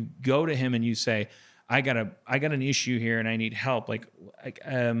you go to him and you say, I got an issue here and I need help,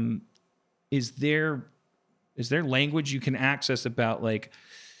 is there language you can access about, like,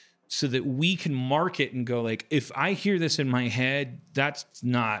 so that we can mark it and go, like, if I hear this in my head, that's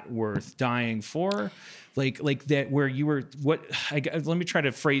not worth dying for, like that, where you were, let me try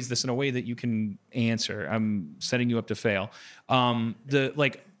to phrase this in a way that you can answer. I'm setting you up to fail.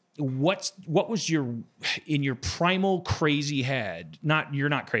 What was in your primal crazy head? You're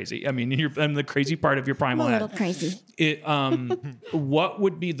not crazy. I mean, I'm the crazy part of your primal head. I'm a little crazy. What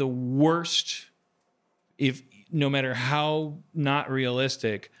would be the worst, if no matter how not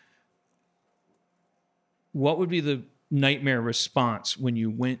realistic, what would be the nightmare response when you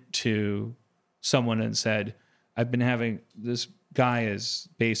went to someone and said, this guy is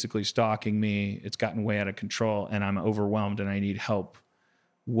basically stalking me. It's gotten way out of control and I'm overwhelmed and I need help.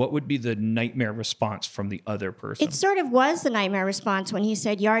 What would be the nightmare response from the other person? It sort of was the nightmare response when he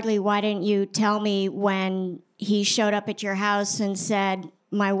said, Yardley, why didn't you tell me when he showed up at your house and said,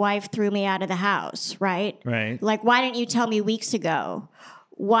 my wife threw me out of the house, right? Right. Like, why didn't you tell me weeks ago?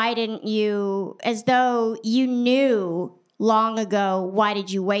 Why didn't you, as though you knew long ago, why did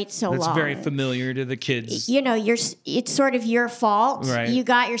you wait so long? That's very familiar to the kids. It's sort of your fault. Right. You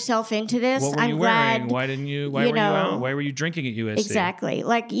got yourself into this. What were you wearing? Why didn't you? Why were you out? Why were you drinking at USC? Exactly.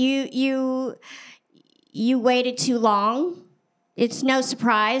 Like you waited too long. It's no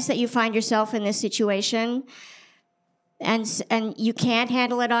surprise that you find yourself in this situation. And you can't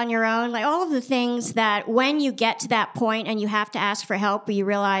handle it on your own. Like all of the things that when you get to that point and you have to ask for help, you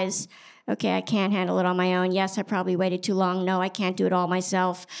realize, okay, I can't handle it on my own. Yes, I probably waited too long. No, I can't do it all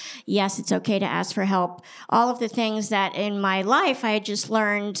myself. Yes, it's okay to ask for help. All of the things that in my life I had just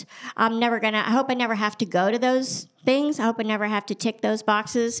learned, I hope I never have to go to those things. I hope I never have to tick those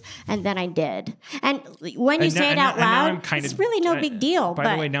boxes. And then I did. And when you say it out loud, it's really no big deal.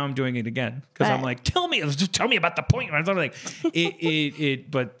 By the way, now I'm doing it again because I'm like, tell me about the point. I was like,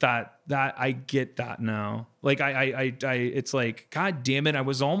 but that I get that now. Like I it's like, God damn it, I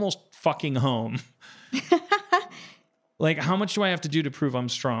was almost fucking home. Like, how much do I have to do to prove I'm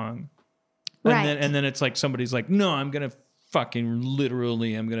strong? Right. And then it's like somebody's like, no, I'm gonna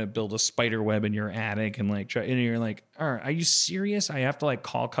build a spider web in your attic and like try, and you're like, all right, are you serious? I have to like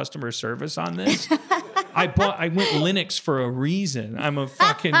call customer service on this? I went Linux for a reason. I'm a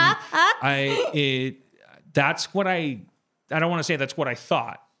fucking that's what I don't want to say that's what I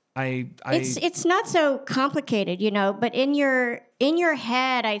thought. It's not so complicated, but in your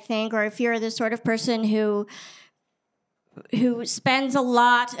head, I think, or if you're the sort of person who spends a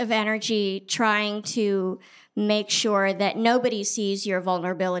lot of energy trying to make sure that nobody sees your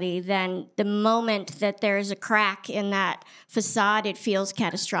vulnerability, then the moment that there's a crack in that facade, it feels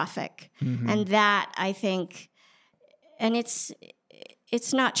catastrophic. Mm-hmm. And that, I think, and it's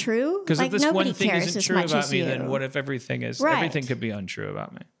not true. Because if this one thing isn't true about me, you. then what if everything is? Right. Everything could be untrue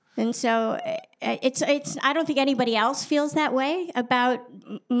about me. And so it's. I don't think anybody else feels that way about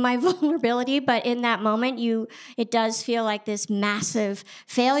my vulnerability, but in that moment, it does feel like this massive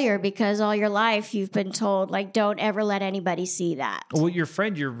failure because all your life you've been told, like, don't ever let anybody see that. Well, your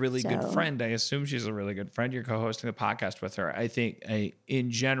friend, your really good friend, I assume she's a really good friend. You're co-hosting the podcast with her. I think,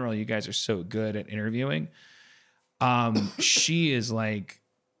 in general, you guys are so good at interviewing. She is like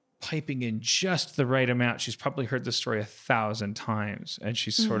piping in just the right amount. She's probably heard the story 1,000 times. And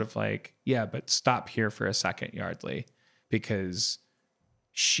she's sort of like, yeah, but stop here for a second, Yardley, because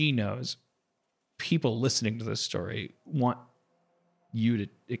she knows people listening to this story want you to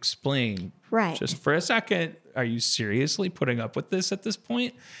explain just for a second, are you seriously putting up with this at this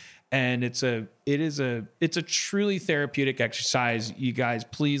point? And it's a truly therapeutic exercise. You guys,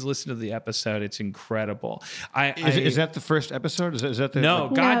 please listen to the episode. It's incredible. Is that the first episode? Is that the no?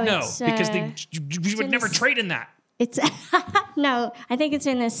 God, no, because we would never trade in that. It's no. I think it's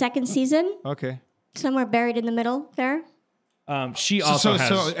in the second season. Okay, somewhere buried in the middle there. She also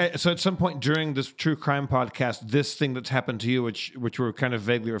has. So at some point during this true crime podcast, this thing that's happened to you, which we're kind of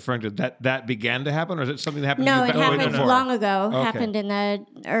vaguely referring to, that began to happen, or is it something that happened? No, to you it happened long ago. Okay. Happened in the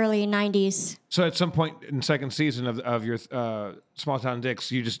early 90s. So at some point in the second season of your Small Town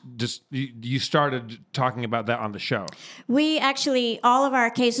Dicks, you started talking about that on the show. We actually, all of our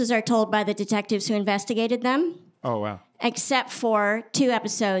cases are told by the detectives who investigated them. Oh, wow. Except for 2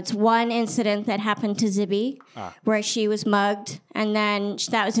 episodes. One incident that happened to Zibby, where she was mugged, and then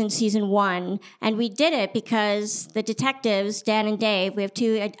that was in season 1. And we did it because the detectives, Dan and Dave, we have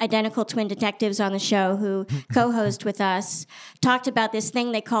 2 identical twin detectives on the show who co-host with us, talked about this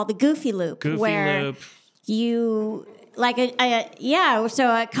thing they call the Goofy Loop. You... Like so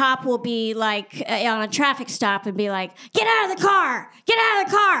a cop will be like on a traffic stop and be like, get out of the car, get out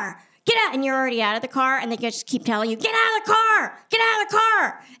of the car. Get out, and you're already out of the car, and they just keep telling you, get out of the car, get out of the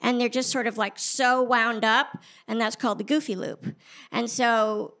car. And they're just sort of like so wound up, and that's called the Goofy Loop. And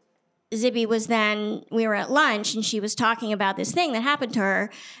so Zibby we were at lunch, and she was talking about this thing that happened to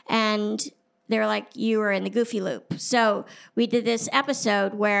her, and they were like, you were in the Goofy Loop. So we did this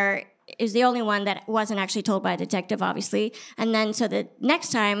episode where it was the only one that wasn't actually told by a detective, obviously. And then so the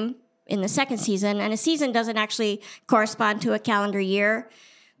next time in the second season, and a season doesn't actually correspond to a calendar year,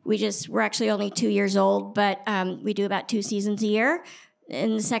 we're actually only 2 years old, but we do about 2 seasons a year.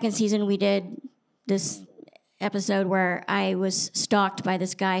 In the second season, we did this episode where I was stalked by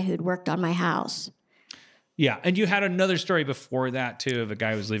this guy who'd worked on my house. Yeah, and you had another story before that too of a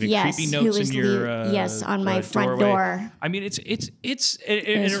guy who was leaving creepy notes in your on my front door. I mean, it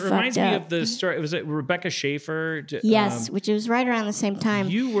reminds me of the story. Was it Rebecca Schaefer? Yes, which was right around the same time.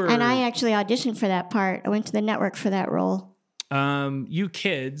 And I actually auditioned for that part. I went to the network for that role. You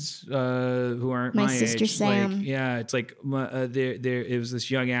kids who aren't my sister age, Sam. It's like it was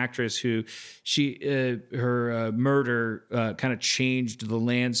this young actress who her murder kind of changed the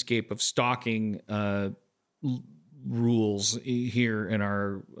landscape of stalking rules here in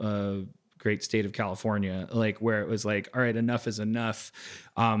our great state of California. Like where it was like, all right, enough is enough.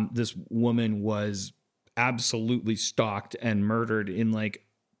 This woman was absolutely stalked and murdered in like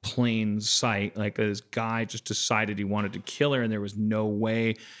plain sight. Like this guy just decided he wanted to kill her, and there was no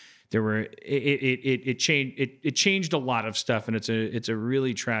way. It changed a lot of stuff, and it's a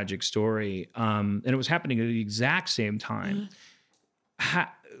really tragic story. And it was happening at the exact same time.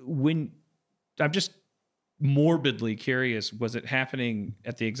 When I'm just morbidly curious, was it happening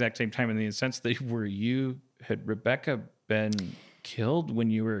at the exact same time in the sense that had Rebecca been killed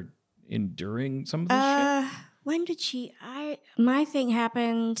when you were enduring some of this shit? When did my thing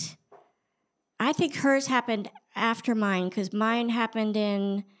happened, I think hers happened after mine, because mine happened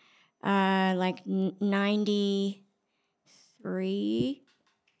in like 93.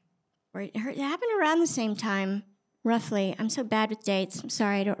 Or it happened around the same time, roughly. I'm so bad with dates. I'm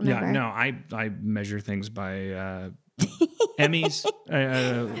sorry, I don't remember. Yeah, no, I measure things by Emmys.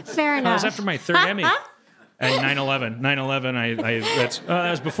 Fair enough. That was after my third Emmy. At 9/11. 9/11, that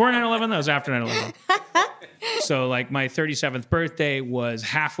was before 9/11, that was after 9/11. So like my 37th birthday was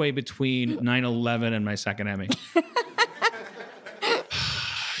halfway between 9/11 and my second Emmy.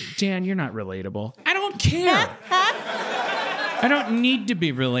 Dan, you're not relatable. I don't care. I don't need to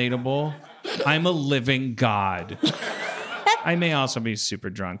be relatable. I'm a living God. I may also be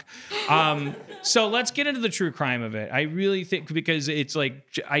super drunk. So let's get into the true crime of it. I really think, because it's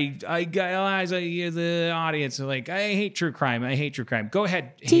like, the audience are like, I hate true crime. I hate true crime. Go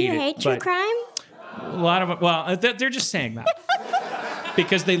ahead. Do you hate true crime? A lot of, well, they're just saying that.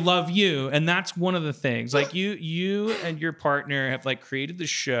 Because they love you, and that's one of the things. Like you and your partner have like created the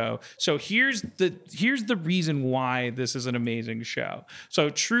show. So here's the reason why this is an amazing show. So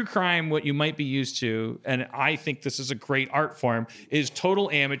true crime, what you might be used to, and I think this is a great art form, is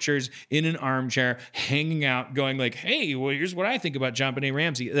total amateurs in an armchair, hanging out, going like, "Hey, well, here's what I think about JonBenet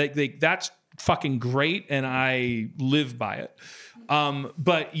Ramsey." Like that's fucking great, and I live by it.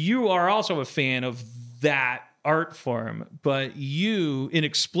 But you are also a fan of that art form, but you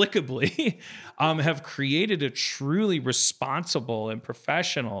inexplicably have created a truly responsible and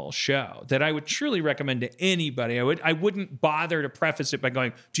professional show that I would truly recommend to anybody. I wouldn't bother to preface it by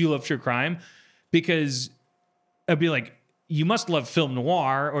going, "Do you love true crime?" Because I'd be like, you must love film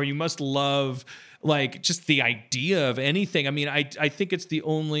noir, or you must love like just the idea of anything. I mean, I think it's the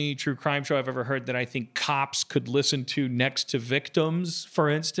only true crime show I've ever heard that I think cops could listen to next to victims, for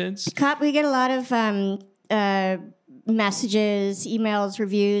instance. We get a lot of messages, emails,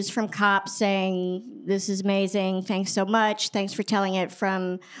 reviews from cops saying, "This is amazing. Thanks so much. Thanks for telling it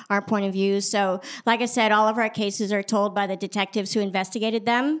from our point of view." So, like I said, all of our cases are told by the detectives who investigated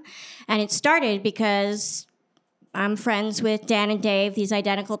them. And it started because I'm friends with Dan and Dave, these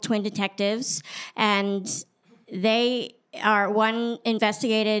identical twin detectives, and they are, one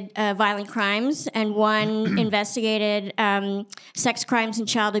investigated violent crimes and one investigated sex crimes and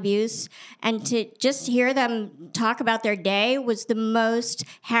child abuse. And to just hear them talk about their day was the most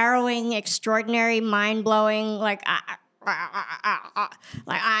harrowing, extraordinary, mind-blowing,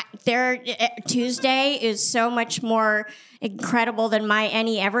 their Tuesday is so much more incredible than my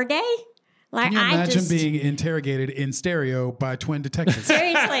any ever day. Can you imagine being interrogated in stereo by twin detectives?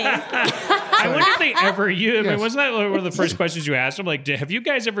 Seriously. I wonder if they ever wasn't that one of the first questions you asked them? Like, have you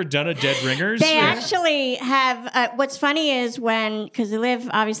guys ever done a Dead Ringers? They actually have. What's funny is because they live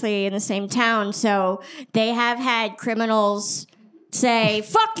obviously in the same town, so they have had criminals say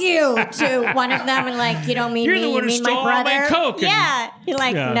 "fuck you" to one of them, and like, "You don't mean You're me, the one you who mean my stole all brother." my Coke. Yeah, you're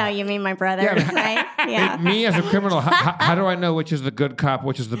like, "No, you mean my brother." Right? Yeah. Me as a criminal, how do I know which is the good cop,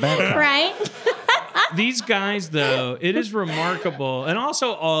 which is the bad cop? Right. These guys, though, it is remarkable, and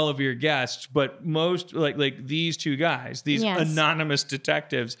also all of your guests, but most like these two guys, these anonymous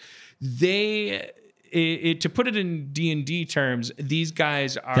detectives, to put it in D&D terms, these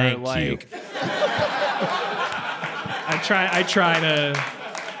guys are I try to.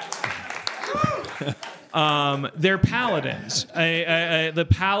 They're paladins. The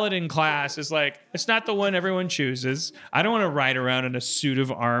paladin class is like, it's not the one everyone chooses. I don't want to ride around in a suit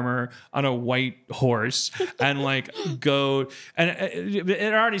of armor on a white horse and like go. And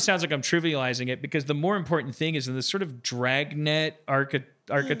it already sounds like I'm trivializing it, because the more important thing is in this sort of dragnet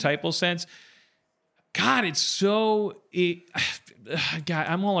archetypal sense. God, it's so. God,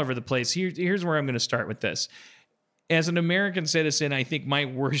 I'm all over the place. Here's where I'm going to start with this. As an American citizen, I think my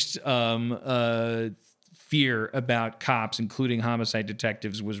worst fear about cops, including homicide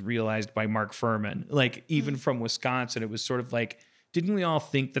detectives, was realized by Mark Furman. Like, even from Wisconsin, it was sort of like, didn't we all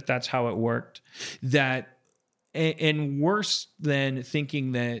think that that's how it worked? That, and worse than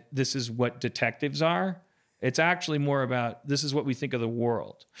thinking that this is what detectives are, it's actually more about this is what we think of the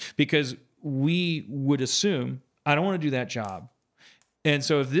world. Because we would assume, I don't want to do that job. And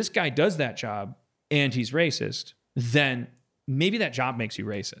so if this guy does that job and he's racist, then maybe that job makes you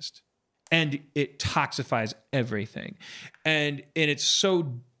racist. And it toxifies everything. And it's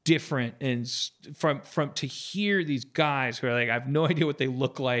so different, and from to hear these guys who are like, I have no idea what they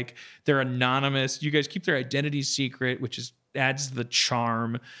look like. They're anonymous. You guys keep their identity secret, which adds the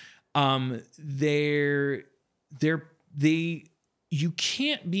charm. You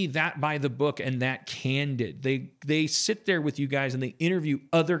can't be that by the book and that candid. They sit there with you guys and they interview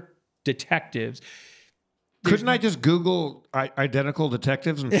other detectives. Couldn't I just Google identical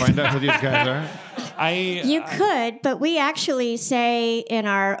detectives and find out who these guys are? You could, but we actually say in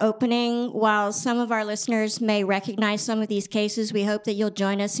our opening, while some of our listeners may recognize some of these cases, we hope that you'll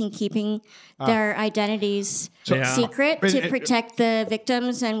join us in keeping their identities secret to protect the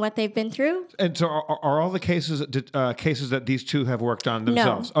victims and what they've been through. And so are all the cases that these two have worked on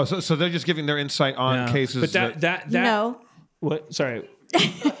themselves? No. Oh, so they're just giving their insight on cases. But that No. What? Sorry.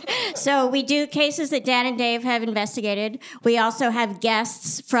 So we do cases that Dan and Dave have investigated. We also have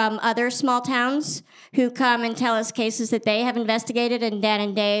guests from other small towns who come and tell us cases that they have investigated. And Dan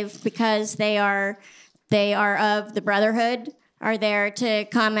and Dave, because they are they are of the Brotherhood are there to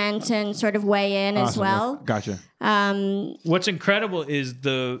comment and sort of weigh in as well. Gotcha. What's incredible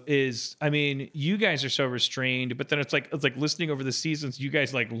is I mean, you guys are so restrained, but then it's like listening over the seasons, you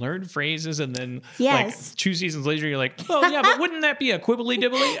guys like learn phrases, and then Yes. like 2 seasons later, you're like, oh yeah, but wouldn't that be a quibbly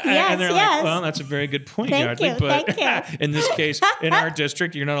dibbly? Yes, And they're yes. like, well, that's a very good point, Thank Yardley. you, But thank you. in this case, in our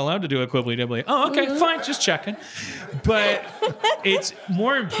district, you're not allowed to do a quibbly dibbly. Oh, okay, fine, just checking. But it's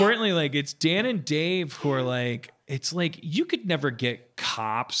more importantly, like it's Dan and Dave who are like, it's like you could never get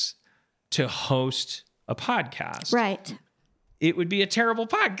cops to host a podcast. Right. It would be a terrible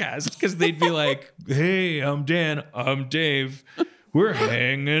podcast because they'd be like, hey, I'm Dan, I'm Dave, we're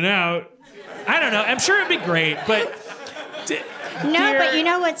hanging out. I don't know. I'm sure it'd be great, but No, but you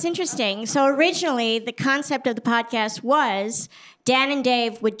know what's interesting? So originally, the concept of the podcast was Dan and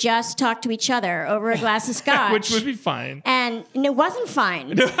Dave would just talk to each other over a glass of scotch. which would be fine. And it wasn't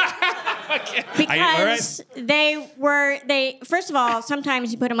fine. Because they first of all,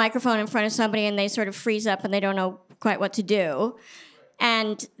 sometimes you put a microphone in front of somebody and they sort of freeze up and they don't know quite what to do.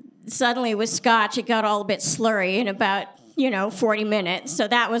 And suddenly with scotch, it got all a bit slurry in about 40 minutes. So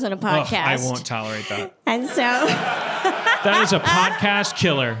that wasn't a podcast. I won't tolerate that. And so That is a podcast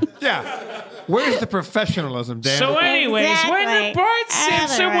killer. Yeah. Where's the professionalism, Dan? So anyways, when the Exactly. board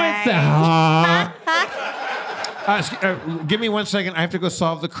sits Anyway. with the... Give me 1 second. I have to go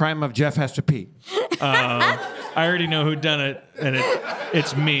solve the crime of Jeff has to pee. I already know who done it, and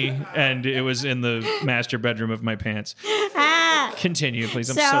it's me, and it was in the master bedroom of my pants. Continue, please.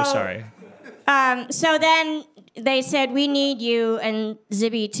 I'm so So- sorry. So then they said, we need you and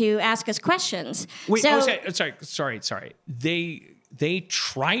Zibby to ask us questions. Wait, so, sorry. They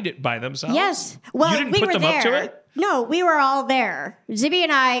tried it by themselves? Yes. Well, You didn't we put were them there. up to it? No, we were all there. Zibby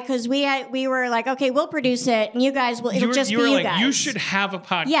and I, because we were like, okay, we'll produce it, and you guys will. It'll just be you were you like, guys. you should have a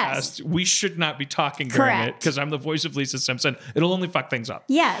podcast. Yes. We should not be talking during it Correct. because I'm the voice of Lisa Simpson. It'll only fuck things up.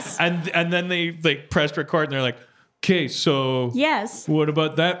 Yes. And then they like pressed record and they're like, okay, so Yes. what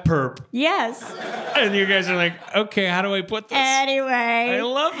about that perp? Yes. And you guys are like, okay, how do I put this? Anyway, I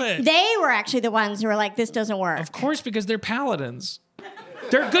love it. they were actually the ones who were like, this doesn't work. Of course, because they're paladins.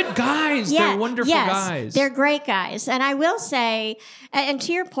 They're good guys. They're wonderful guys. They're great guys. And I will say, and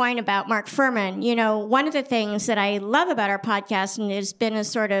to your point about Mark Furman, one of the things that I love about our podcast, and has been a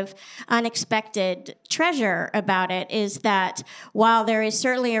sort of unexpected treasure about it, is that while there is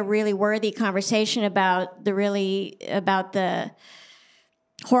certainly a really worthy conversation about the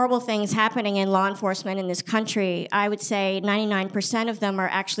horrible things happening in law enforcement in this country, I would say 99% of them are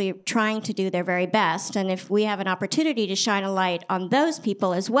actually trying to do their very best. And if we have an opportunity to shine a light on those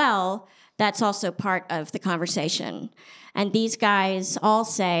people as well, that's also part of the conversation. And these guys all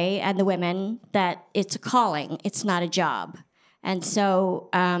say, and the women, that it's a calling, it's not a job. And so,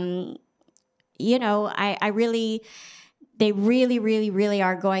 they really, really, really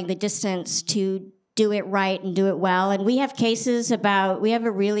are going the distance to do it right and do it well. And we have we have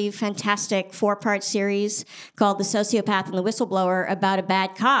a really fantastic 4-part series called The Sociopath and the Whistleblower about a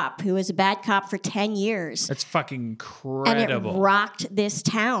bad cop who was a bad cop for 10 years. That's fucking incredible. And it rocked this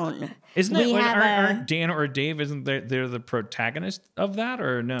town. Isn't it? We have Aren't Dan or Dave? Isn't they're the protagonist of that,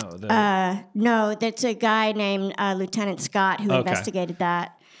 or no? No, that's a guy named Lieutenant Scott who investigated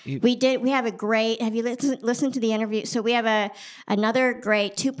that. We have a great. Have you listened to the interview? So we have another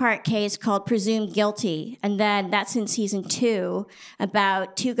great 2-part case called Presumed Guilty, and then that's in season 2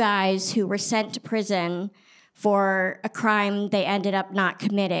 about 2 guys who were sent to prison for a crime they ended up not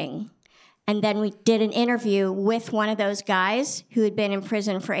committing. And then we did an interview with one of those guys who had been in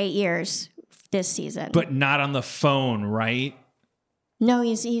prison for 8 years this season. But not on the phone, right? No,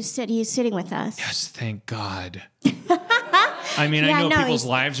 he's sitting with us. Yes, thank God. I mean, Yeah, I know no, people's he's-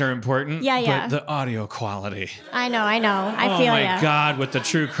 lives are important, Yeah. but the audio quality. I know. I Oh feel my ya. God, with the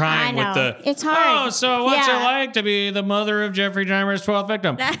true crime, I with know. the It's hard. Oh, so what's Yeah. it like to be the mother of Jeffrey Dahmer's 12th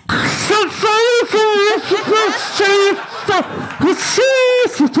victim?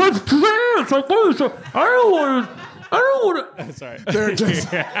 Sorry. They're just.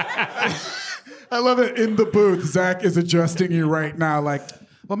 I love it. In the booth, Zach is adjusting you right now. Like,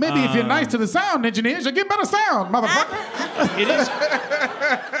 well, maybe if you're nice to the sound engineers, you'll get better sound, motherfucker.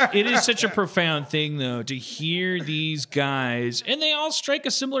 It is such a profound thing, though, to hear these guys, and they all strike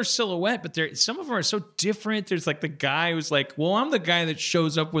a similar silhouette, but some of them are so different. There's like the guy who's like, well, I'm the guy that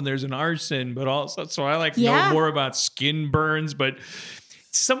shows up when there's an arson, but also, so I know more about skin burns, but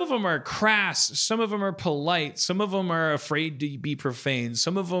some of them are crass, some of them are polite, some of them are afraid to be profane,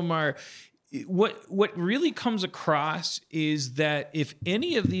 some of them are. What really comes across is that if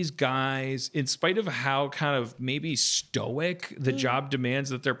any of these guys, in spite of how kind of maybe stoic the job demands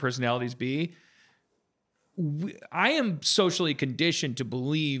that their personalities be, I am socially conditioned to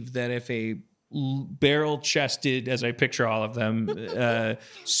believe that if a barrel-chested, as I picture all of them,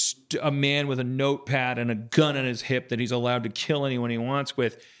 a man with a notepad and a gun on his hip that he's allowed to kill anyone he wants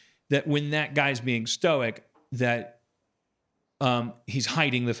with, that when that guy's being stoic, that he's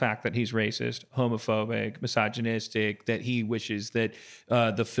hiding the fact that he's racist, homophobic, misogynistic, that he wishes that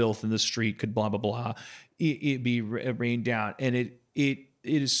the filth in the street could blah, blah, blah, it be rained down. And it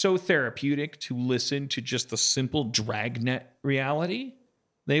is so therapeutic to listen to just the simple dragnet reality.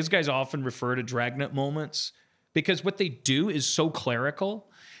 These guys often refer to dragnet moments because what they do is so clerical.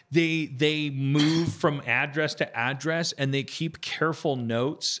 They move from address to address and they keep careful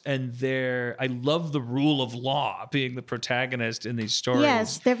notes. And I love the rule of law being the protagonist in these stories.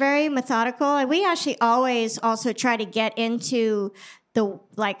 Yes, they're very methodical. And we actually always also try to get into the,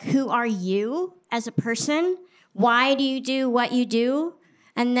 like, who are you as a person? Why do you do what you do?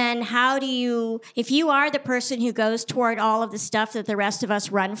 And then how do you, if you are the person who goes toward all of the stuff that the rest of us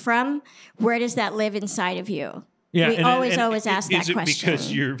run from, where does that live inside of you? Yeah, we always ask that question. Is it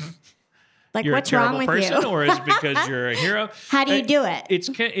because you're what's a wrong terrible with person, you? or is it because you're a hero? How do you do it? It's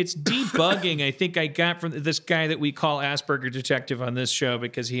debugging. I think I got from this guy that we call Asperger Detective on this show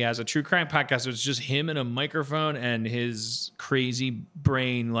because he has a true crime podcast. It's just him and a microphone and his crazy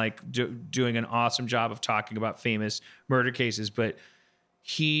brain, like doing an awesome job of talking about famous murder cases. But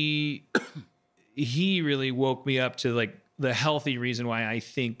he really woke me up to like the healthy reason why I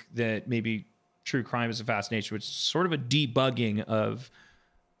think that maybe true crime is a fascination, which is sort of a debugging of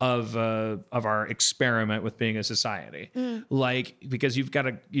our experiment with being a society. Like, because you've got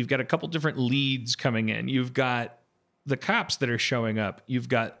a couple different leads coming in. You've got the cops that are showing up. You've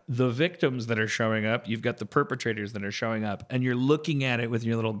got the victims that are showing up. You've got the perpetrators that are showing up. And you're looking at it with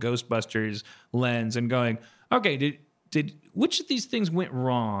your little Ghostbusters lens and going, okay, did which of these things went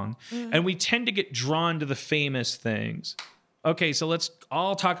wrong? And we tend to get drawn to the famous things. Okay, so let's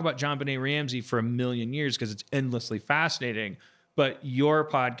all talk about JonBenet Ramsey for a million years because it's endlessly fascinating. But your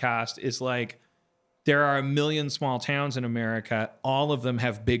podcast is like, there are a million small towns in America. All of them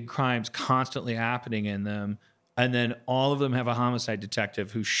have big crimes constantly happening in them. And then all of them have a homicide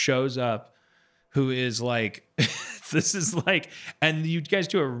detective who shows up, who is like, this is like, and you guys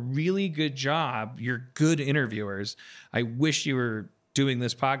do a really good job. You're good interviewers. I wish you were doing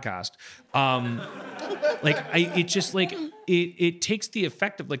this podcast. It takes the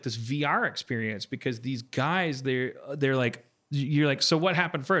effect of like this VR experience because these guys, they're like, you're like, so what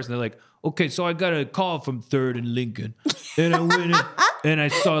happened first? And they're like, okay, so I got a call from 3rd and Lincoln, and I went in and I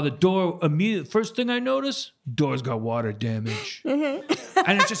saw the door immediately. First thing I noticed, door's got water damage, and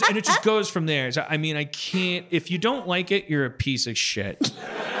it just goes from there. So I mean, I can't. If you don't like it, you're a piece of shit.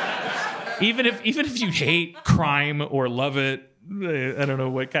 even if you hate crime or love it. I don't know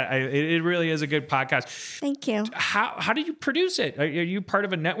what kind. It really is a good podcast. Thank you. How do you produce it? Are you part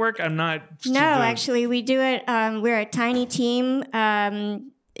of a network? I'm not. No, actually, we do it. We're a tiny team.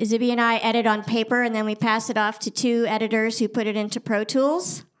 Zibby and I edit on paper, and then we pass it off to 2 editors who put it into Pro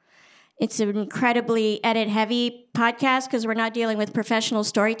Tools. It's an incredibly edit-heavy podcast because we're not dealing with professional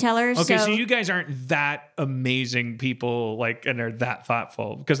storytellers. Okay, so you guys aren't that amazing people, like, and are that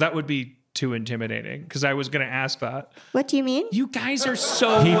thoughtful, because that would be too intimidating, because I was going to ask that. What do you mean? You guys are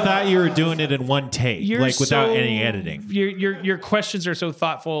so... He thought you were doing it in one take, like without any editing. Your questions are so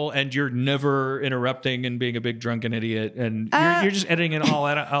thoughtful, and you're never interrupting and being a big drunken idiot, and you're just editing it all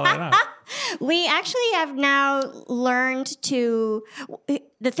out. We actually have now learned to...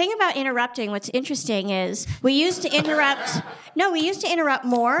 The thing about interrupting, what's interesting is we used to interrupt... No, we used to interrupt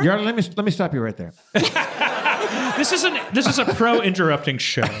more. Let me stop you right there. This is a pro-interrupting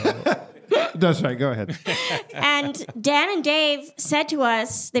show. That's right. Go ahead. And Dan and Dave said to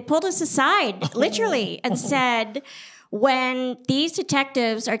us, they pulled us aside, literally, and said, when these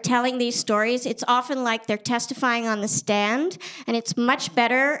detectives are telling these stories, it's often like they're testifying on the stand, and it's much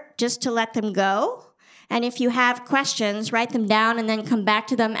better just to let them go. And if you have questions, write them down and then come back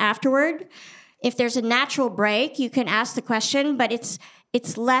to them afterward. If there's a natural break, you can ask the question, but it's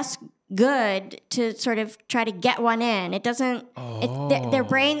less good to sort of try to get one in. It doesn't. Their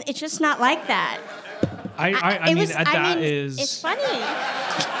brain. It's just not like that. It's funny.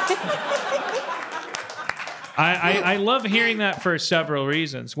 I love hearing that for several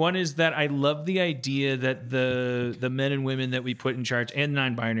reasons. One is that I love the idea that the men and women that we put in charge, and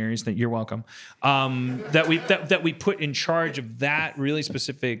non-binaries, that you're welcome, that we put in charge of that really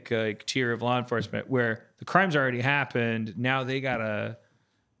specific tier of law enforcement, where the crime's already happened. Now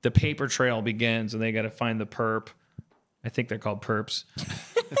the paper trail begins, and they got to find the perp. I think they're called perps.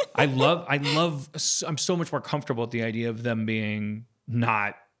 I'm so much more comfortable with the idea of them being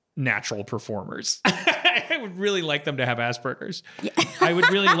not natural performers. I would really like them to have Asperger's. I would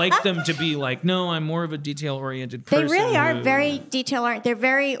really like them to be like, no, I'm more of a detail-oriented person. They really are very detail-oriented. They're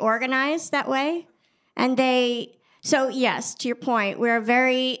very organized that way. And so yes, to your point, we're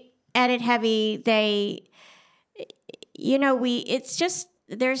very edit-heavy. It's just,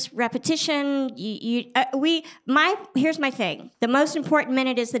 there's repetition. Here's my thing. The most important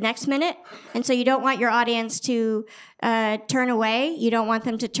minute is the next minute. And so you don't want your audience to turn away. You don't want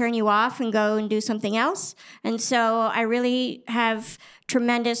them to turn you off and go and do something else. And so I really have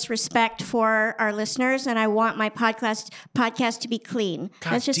tremendous respect for our listeners, and I want my podcast to be clean.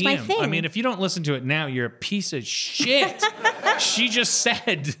 That's just my thing. I mean, if you don't listen to it now, you're a piece of shit. She just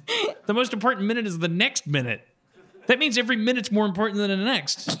said the most important minute is the next minute. That means every minute's more important than the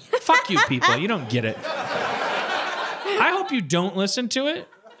next. Fuck you, people. You don't get it. I hope you don't listen to it,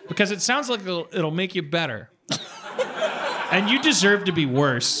 because it sounds like it'll make you better. And you deserve to be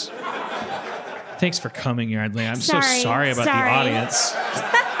worse. Thanks for coming, Yardley. I'm so sorry about the audience.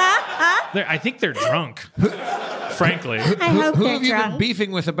 I think they're drunk, frankly. I hope Who they're have you drunk. been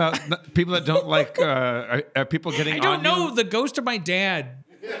beefing with about people that don't like, are people getting I don't on know. you? The ghost of my dad.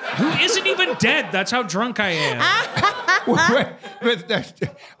 Who isn't even dead. That's how drunk I am.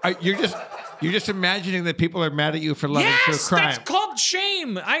 You're just imagining that people are mad at you for loving true Yes, crime. that's called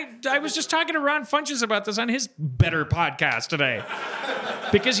shame. I was just talking to Ron Funches about this on his better podcast today.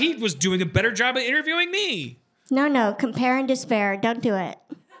 Because he was doing a better job of interviewing me. No, compare and despair. Don't do it.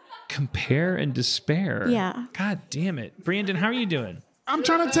 Compare and despair. Yeah. God damn it. Brandon, how are you doing? I'm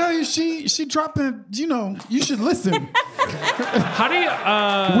trying to tell you, she dropping, you should listen. How do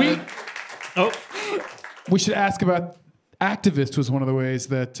you, We should ask about activist was one of the ways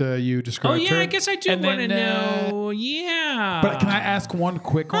that you described her. I guess I do want to know. Yeah. But can I ask one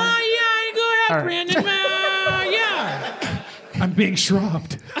quick one? Go ahead, All right. Brandon. Yeah. I'm being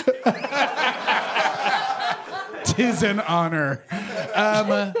shrubbed. Tis an honor.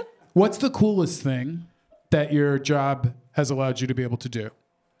 What's the coolest thing that your job has allowed you to be able to do?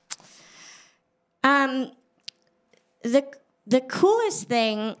 The coolest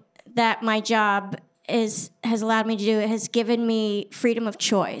thing that my job has allowed me to do, it has given me freedom of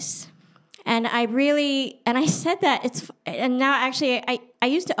choice. And I said that, and now actually, I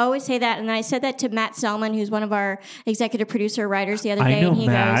used to always say that, and I said that to Matt Selman, who's one of our executive producer writers the other day, and he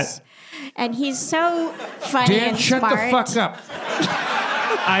goes, and he's so funny Dan, and shut smart. the fuck up.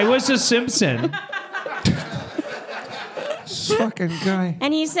 I was a Simpson. This fucking guy.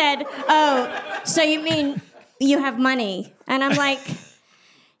 And he said, "Oh, so you mean you have money?" And I'm like,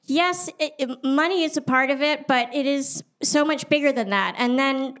 yes, money is a part of it, but it is so much bigger than that. And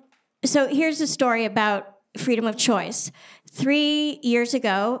then, so here's a story about freedom of choice. 3 years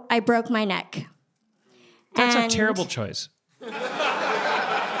ago, I broke my neck. That's And a terrible choice.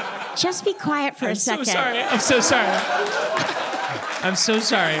 Just be quiet for a second. I'm so sorry. I'm so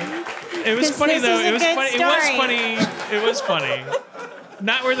sorry. It was 'Cause funny this though. is a It was good funny. story. It was funny. It was funny.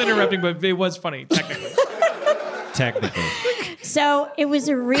 Not worth interrupting, but it was funny, technically. So it was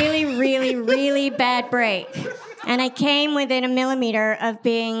a really, really, really bad break. And I came within a millimeter of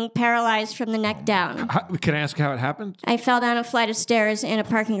being paralyzed from the neck down. Can I ask how it happened? I fell down a flight of stairs in a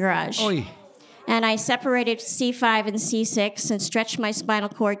parking garage. Oy. And I separated C5 and C6 and stretched my spinal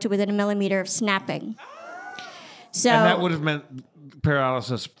cord to within a millimeter of snapping. So, And that would have meant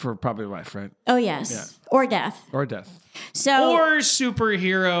paralysis for probably life, right? oh yes, or death. Or death. So Or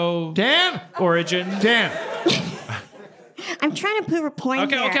superhero Dan? origin. Dan. I'm trying to prove a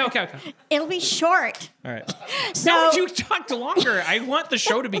point here. Okay. It'll be short. All right. So No, you talked longer. I want the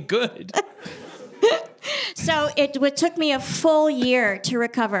show to be good. So it took me a full year to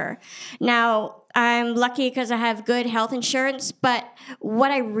recover. Now, I'm lucky because I have good health insurance, but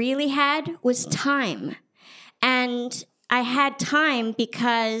what I really had was time. And I had time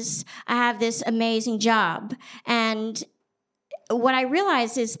because I have this amazing job. And what I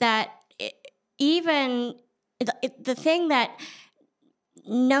realized is that even the thing that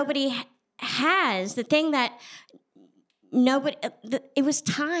nobody has, the thing that nobody, it was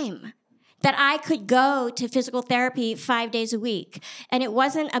time. That I could go to physical therapy 5 days a week. And it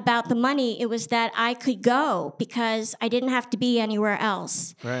wasn't about the money, it was that I could go because I didn't have to be anywhere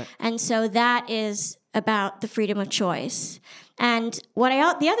else. Right. And so that is about the freedom of choice. And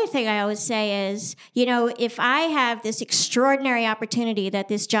the other thing I always say is, if I have this extraordinary opportunity that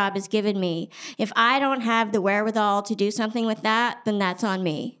this job has given me, if I don't have the wherewithal to do something with that, then that's on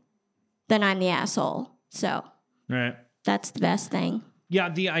me. Then I'm the asshole. So Right. that's the best thing. Yeah,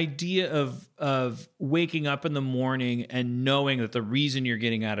 the idea of waking up in the morning and knowing that the reason you're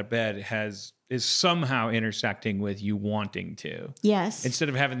getting out of bed is somehow intersecting with you wanting to. Yes. Instead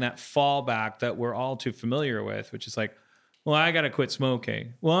of having that fallback that we're all too familiar with, which is like, well, I got to quit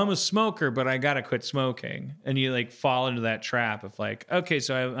smoking. Well, I'm a smoker, but I got to quit smoking. And you like fall into that trap of like, okay,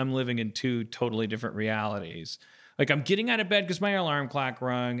 so I'm living in two totally different realities. Like I'm getting out of bed because my alarm clock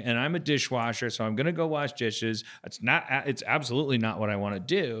rung and I'm a dishwasher, so I'm going to go wash dishes. It's absolutely not what I want to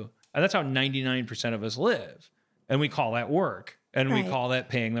do. And that's how 99% of us live. And we call that work. And we call that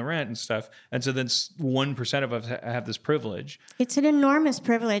paying the rent and stuff. And so then 1% of us have this privilege. It's an enormous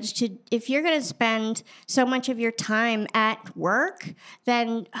privilege if you're going to spend so much of your time at work,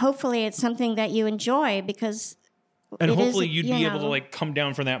 then hopefully it's something that you enjoy because hopefully you'd be able to like come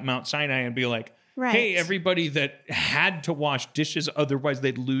down from that Mount Sinai and be like, right. Hey, everybody that had to wash dishes, otherwise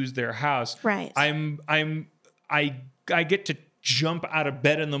they'd lose their house. Right. I get to jump out of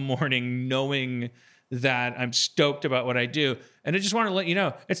bed in the morning knowing that I'm stoked about what I do. And I just want to let you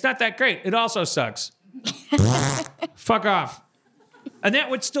know, it's not that great. It also sucks. Fuck off. And that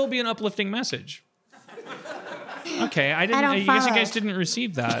would still be an uplifting message. Okay, I guess you guys didn't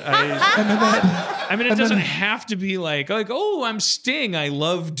receive that. I mean, it doesn't have to be like, oh, I'm Sting. I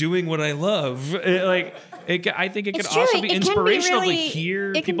love doing what I love. I think it could also be inspirational to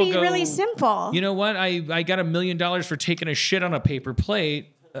hear it people can be go, really simple. You know what? I got $1 million for taking a shit on a paper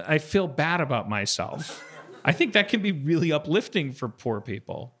plate. I feel bad about myself. I think that can be really uplifting for poor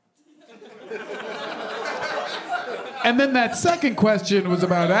people. And then that second question was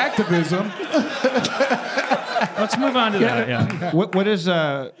about activism. Let's move on to that. Yeah.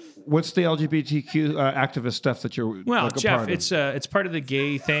 What's the LGBTQ activist stuff that you're Well, like, a Jeff, part of? it's part of the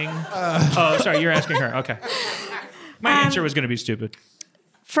gay thing. Oh, sorry, you're asking her. Okay. My answer was going to be stupid.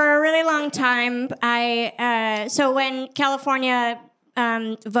 For a really long time, so when California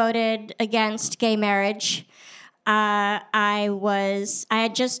voted against gay marriage, I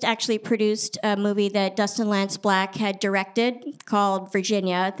had just actually produced a movie that Dustin Lance Black had directed called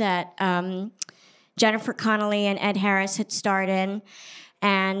Virginia that Jennifer Connelly and Ed Harris had starred in.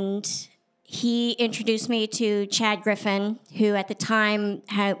 And he introduced me to Chad Griffin, who at the time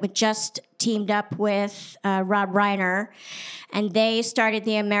had just teamed up with Rob Reiner. And they started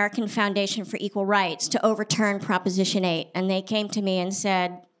the American Foundation for Equal Rights to overturn Proposition 8. And they came to me and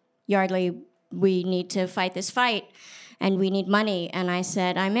said, Yardley, we need to fight this fight, and we need money. And I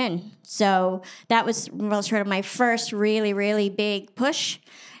said, I'm in. So that was sort of my first really, really big push.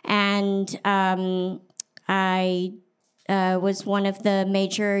 And I was one of the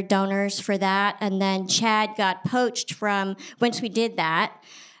major donors for that. And then Chad got poached from, once we did that,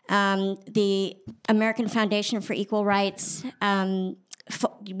 the American Foundation for Equal Rights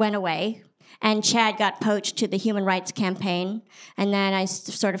went away. And Chad got poached to the Human Rights Campaign. And then I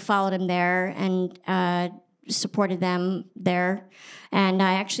sort of followed him there and supported them there. And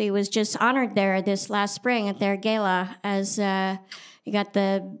I actually was just honored there this last spring at their gala as you got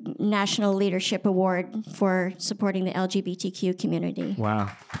the National Leadership Award for supporting the LGBTQ community.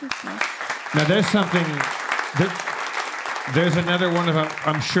 Wow. Now there's something... There's another one of them.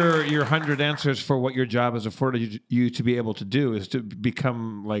 I'm sure your 100 answers for what your job has afforded you to be able to do is to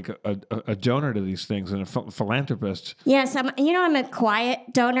become like a donor to these things and a philanthropist. Yes, I'm a quiet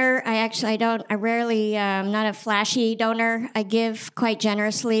donor. I rarely, I'm not a flashy donor. I give quite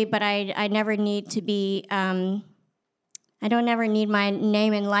generously, but I never need to be, I don't ever need my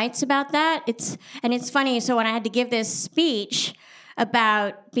name in lights about that. It's funny. So when I had to give this speech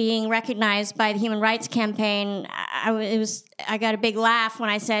about being recognized by the Human Rights Campaign, I got a big laugh when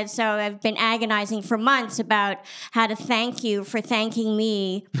I said, so I've been agonizing for months about how to thank you for thanking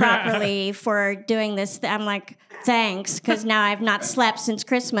me properly for doing this. I'm like, thanks, because now I've not slept since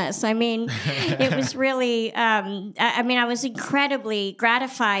Christmas. I mean, it was really, I was incredibly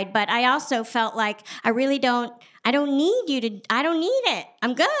gratified, but I also felt like I don't need it.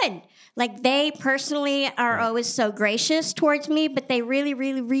 I'm good. Like, they personally are always so gracious towards me, but they really,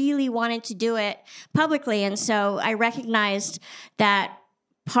 really, really wanted to do it publicly. And so I recognized that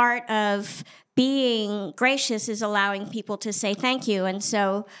part of being gracious is allowing people to say thank you. And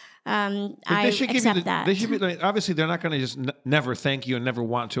so I accept that. They should be, obviously, they're not going to just never thank you and never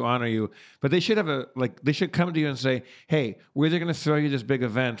want to honor you, but they should have they should come to you and say, hey, we're either going to throw you this big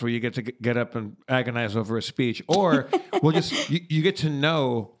event where you get to get up and agonize over a speech, or we'll just, you get to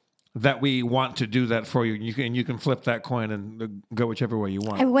know that we want to do that for you. You can flip that coin and go whichever way you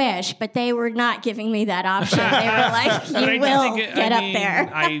want. I wish, but they were not giving me that option. They were like, you will get up there.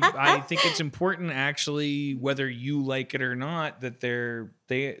 I think it's important, actually, whether you like it or not, that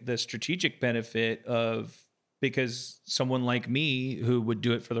the strategic benefit of because someone like me who would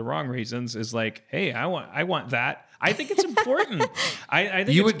do it for the wrong reasons is like, hey, I want that. I think it's important. I think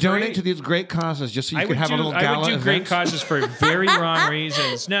you it's would donate great. to these great causes just so you I could have a little gala I would do event? great causes for very wrong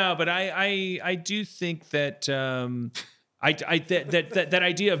reasons. No, but I do think that that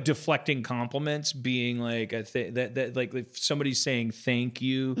idea of deflecting compliments being like that like if somebody's saying thank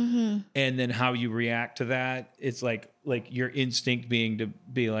you and then how you react to that, it's like your instinct being to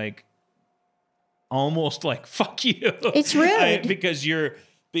be like almost like fuck you. It's rude.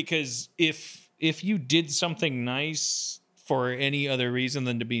 because if you did something nice for any other reason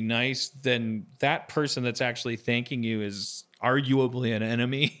than to be nice, then that person that's actually thanking you is arguably an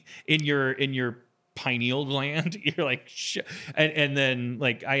enemy in your pineal gland. You're like, and then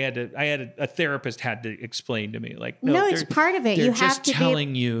like a therapist had to explain to me like, no, it's part of it. They're You just have to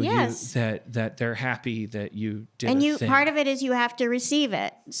telling you Yes. that they're happy that you did. And a thing. part of it is you have to receive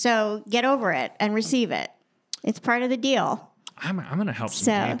it. So get over it and receive it. It's part of the deal. I'm gonna help some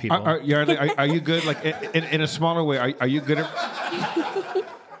So- gay people. Are you good? Like in a smaller way, are you good at?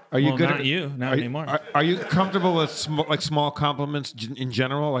 Are you Well, good not at, you, not anymore. Are you comfortable with small compliments in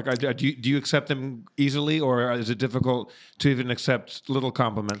general? Like, do you accept them easily, or is it difficult to even accept little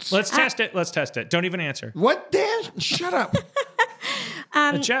compliments? Let's test it. Don't even answer. What, Dan? Shut up.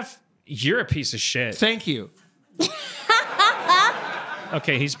 Jeff, you're a piece of shit. Thank you.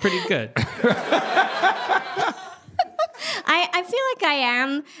 Okay, he's pretty good. I feel like I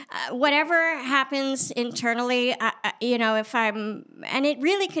am. Whatever happens internally, if I'm, and it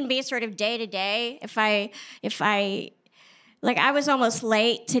really can be sort of day to day. If I, like, I was almost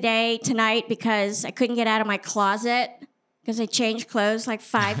late tonight because I couldn't get out of my closet because I changed clothes like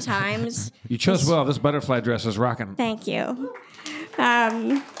 5 times. You chose well. This butterfly dress is rocking. Thank you.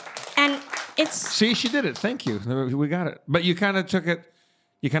 And it's. See, she did it. Thank you. We got it. But you kind of took it.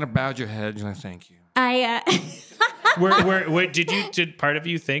 You kind of bowed your head. You're like, thank you. Did part of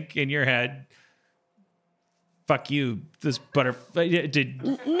you think in your head, fuck you, this butterfly?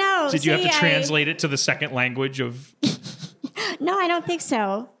 No. Did you have to translate it to the second language of? No, I don't think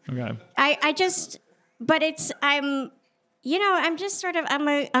so. Okay. I'm just sort of,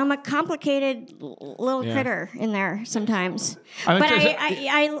 I'm a complicated little critter in there sometimes. I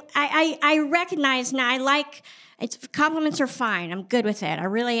recognize now. Compliments are fine. I'm good with it. I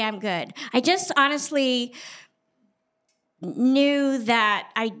really am good. I just honestly knew that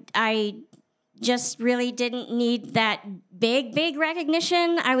I just really didn't need that big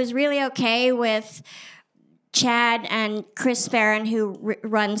recognition. I was really okay with Chad and Chris Barron, who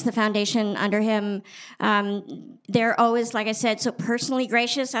runs the foundation under him. They're always, like I said, so personally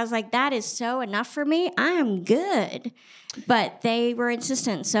gracious. I was like, that is so enough for me. I am good. But they were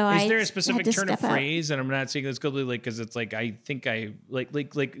insistent, so Is there a specific had to turn of step up. phrase? And I'm not saying this goodly, like, because it's like I think I like.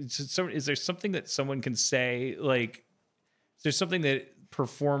 So is there something that someone can say? Like, is there something that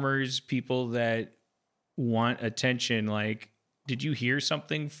performers, people that want attention, like, did you hear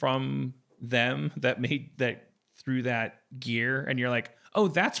something from them that threw that gear, and you're like, oh,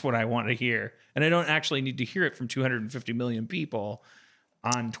 that's what I want to hear, and I don't actually need to hear it from 250 million people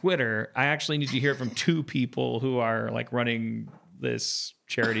on Twitter. I actually need to hear it from 2 people who are like running this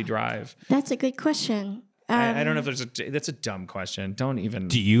charity drive. That's a good question. I don't know if that's a dumb question. Don't even.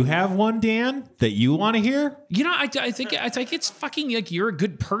 Do you have one, Dan, that you want to hear? You know, I think it's fucking like you're a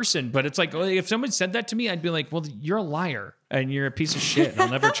good person, but it's like if someone said that to me, I'd be like, well, you're a liar and you're a piece of shit. And I'll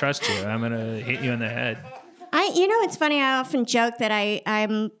never trust you. I'm gonna hit you in the head. It's funny. I often joke that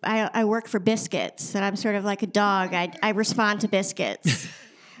I work for biscuits. That I'm sort of like a dog. I respond to biscuits.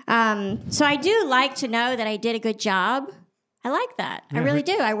 So I do like to know that I did a good job. I like that. I really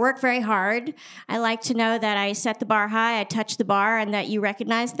do. I work very hard. I like to know that I set the bar high. I touch the bar, and that you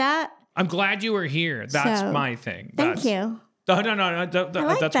recognize that. I'm glad you were here. That's my thing. Thank you. No. like That's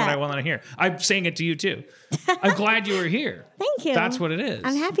that. what I want to hear. I'm saying it to you too. I'm glad you were here. Thank you. That's what it is.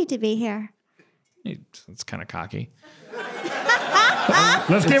 I'm happy to be here. It's kind of cocky.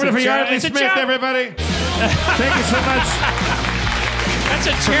 Let's give it up for Yardley it's a Smith, joke. everybody. Thank you so much. That's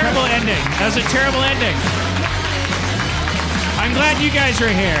a terrible ending. That's a terrible ending. I'm glad you guys are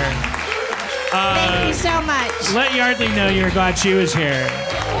here. Thank you so much. Let Yardley know you're glad she was here.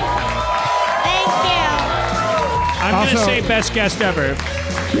 Thank you. I'm going to Also- say best guest ever.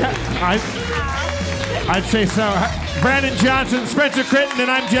 I'd say so. Brandon Johnson, Spencer Critton,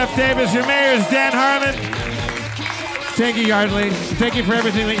 and I'm Jeff Davis. Your mayor is Dan Harmon. Thank you, Yardley. Thank you for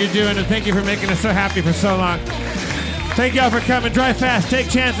everything that you're doing, and thank you for making us so happy for so long. Thank y'all for coming. Drive fast. Take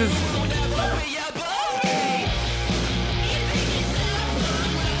chances.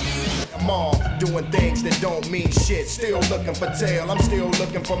 Come on. doing things that don't mean shit. Still looking for tail, I'm still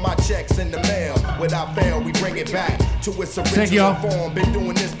looking for my checks in the mail. Without fail, we bring it back to its original form. Been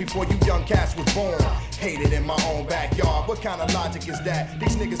doing this before you young cats was born. Hated in my own backyard. What kind of logic is that?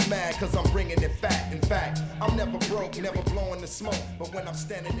 These niggas mad cause I'm bringing it back. In fact, I'm never broke, never blowing the smoke. But when I'm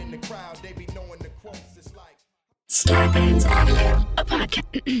standing in the crowd, they be knowing the quotes. It's like Star Bands Audio,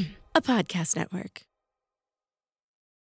 a podcast network.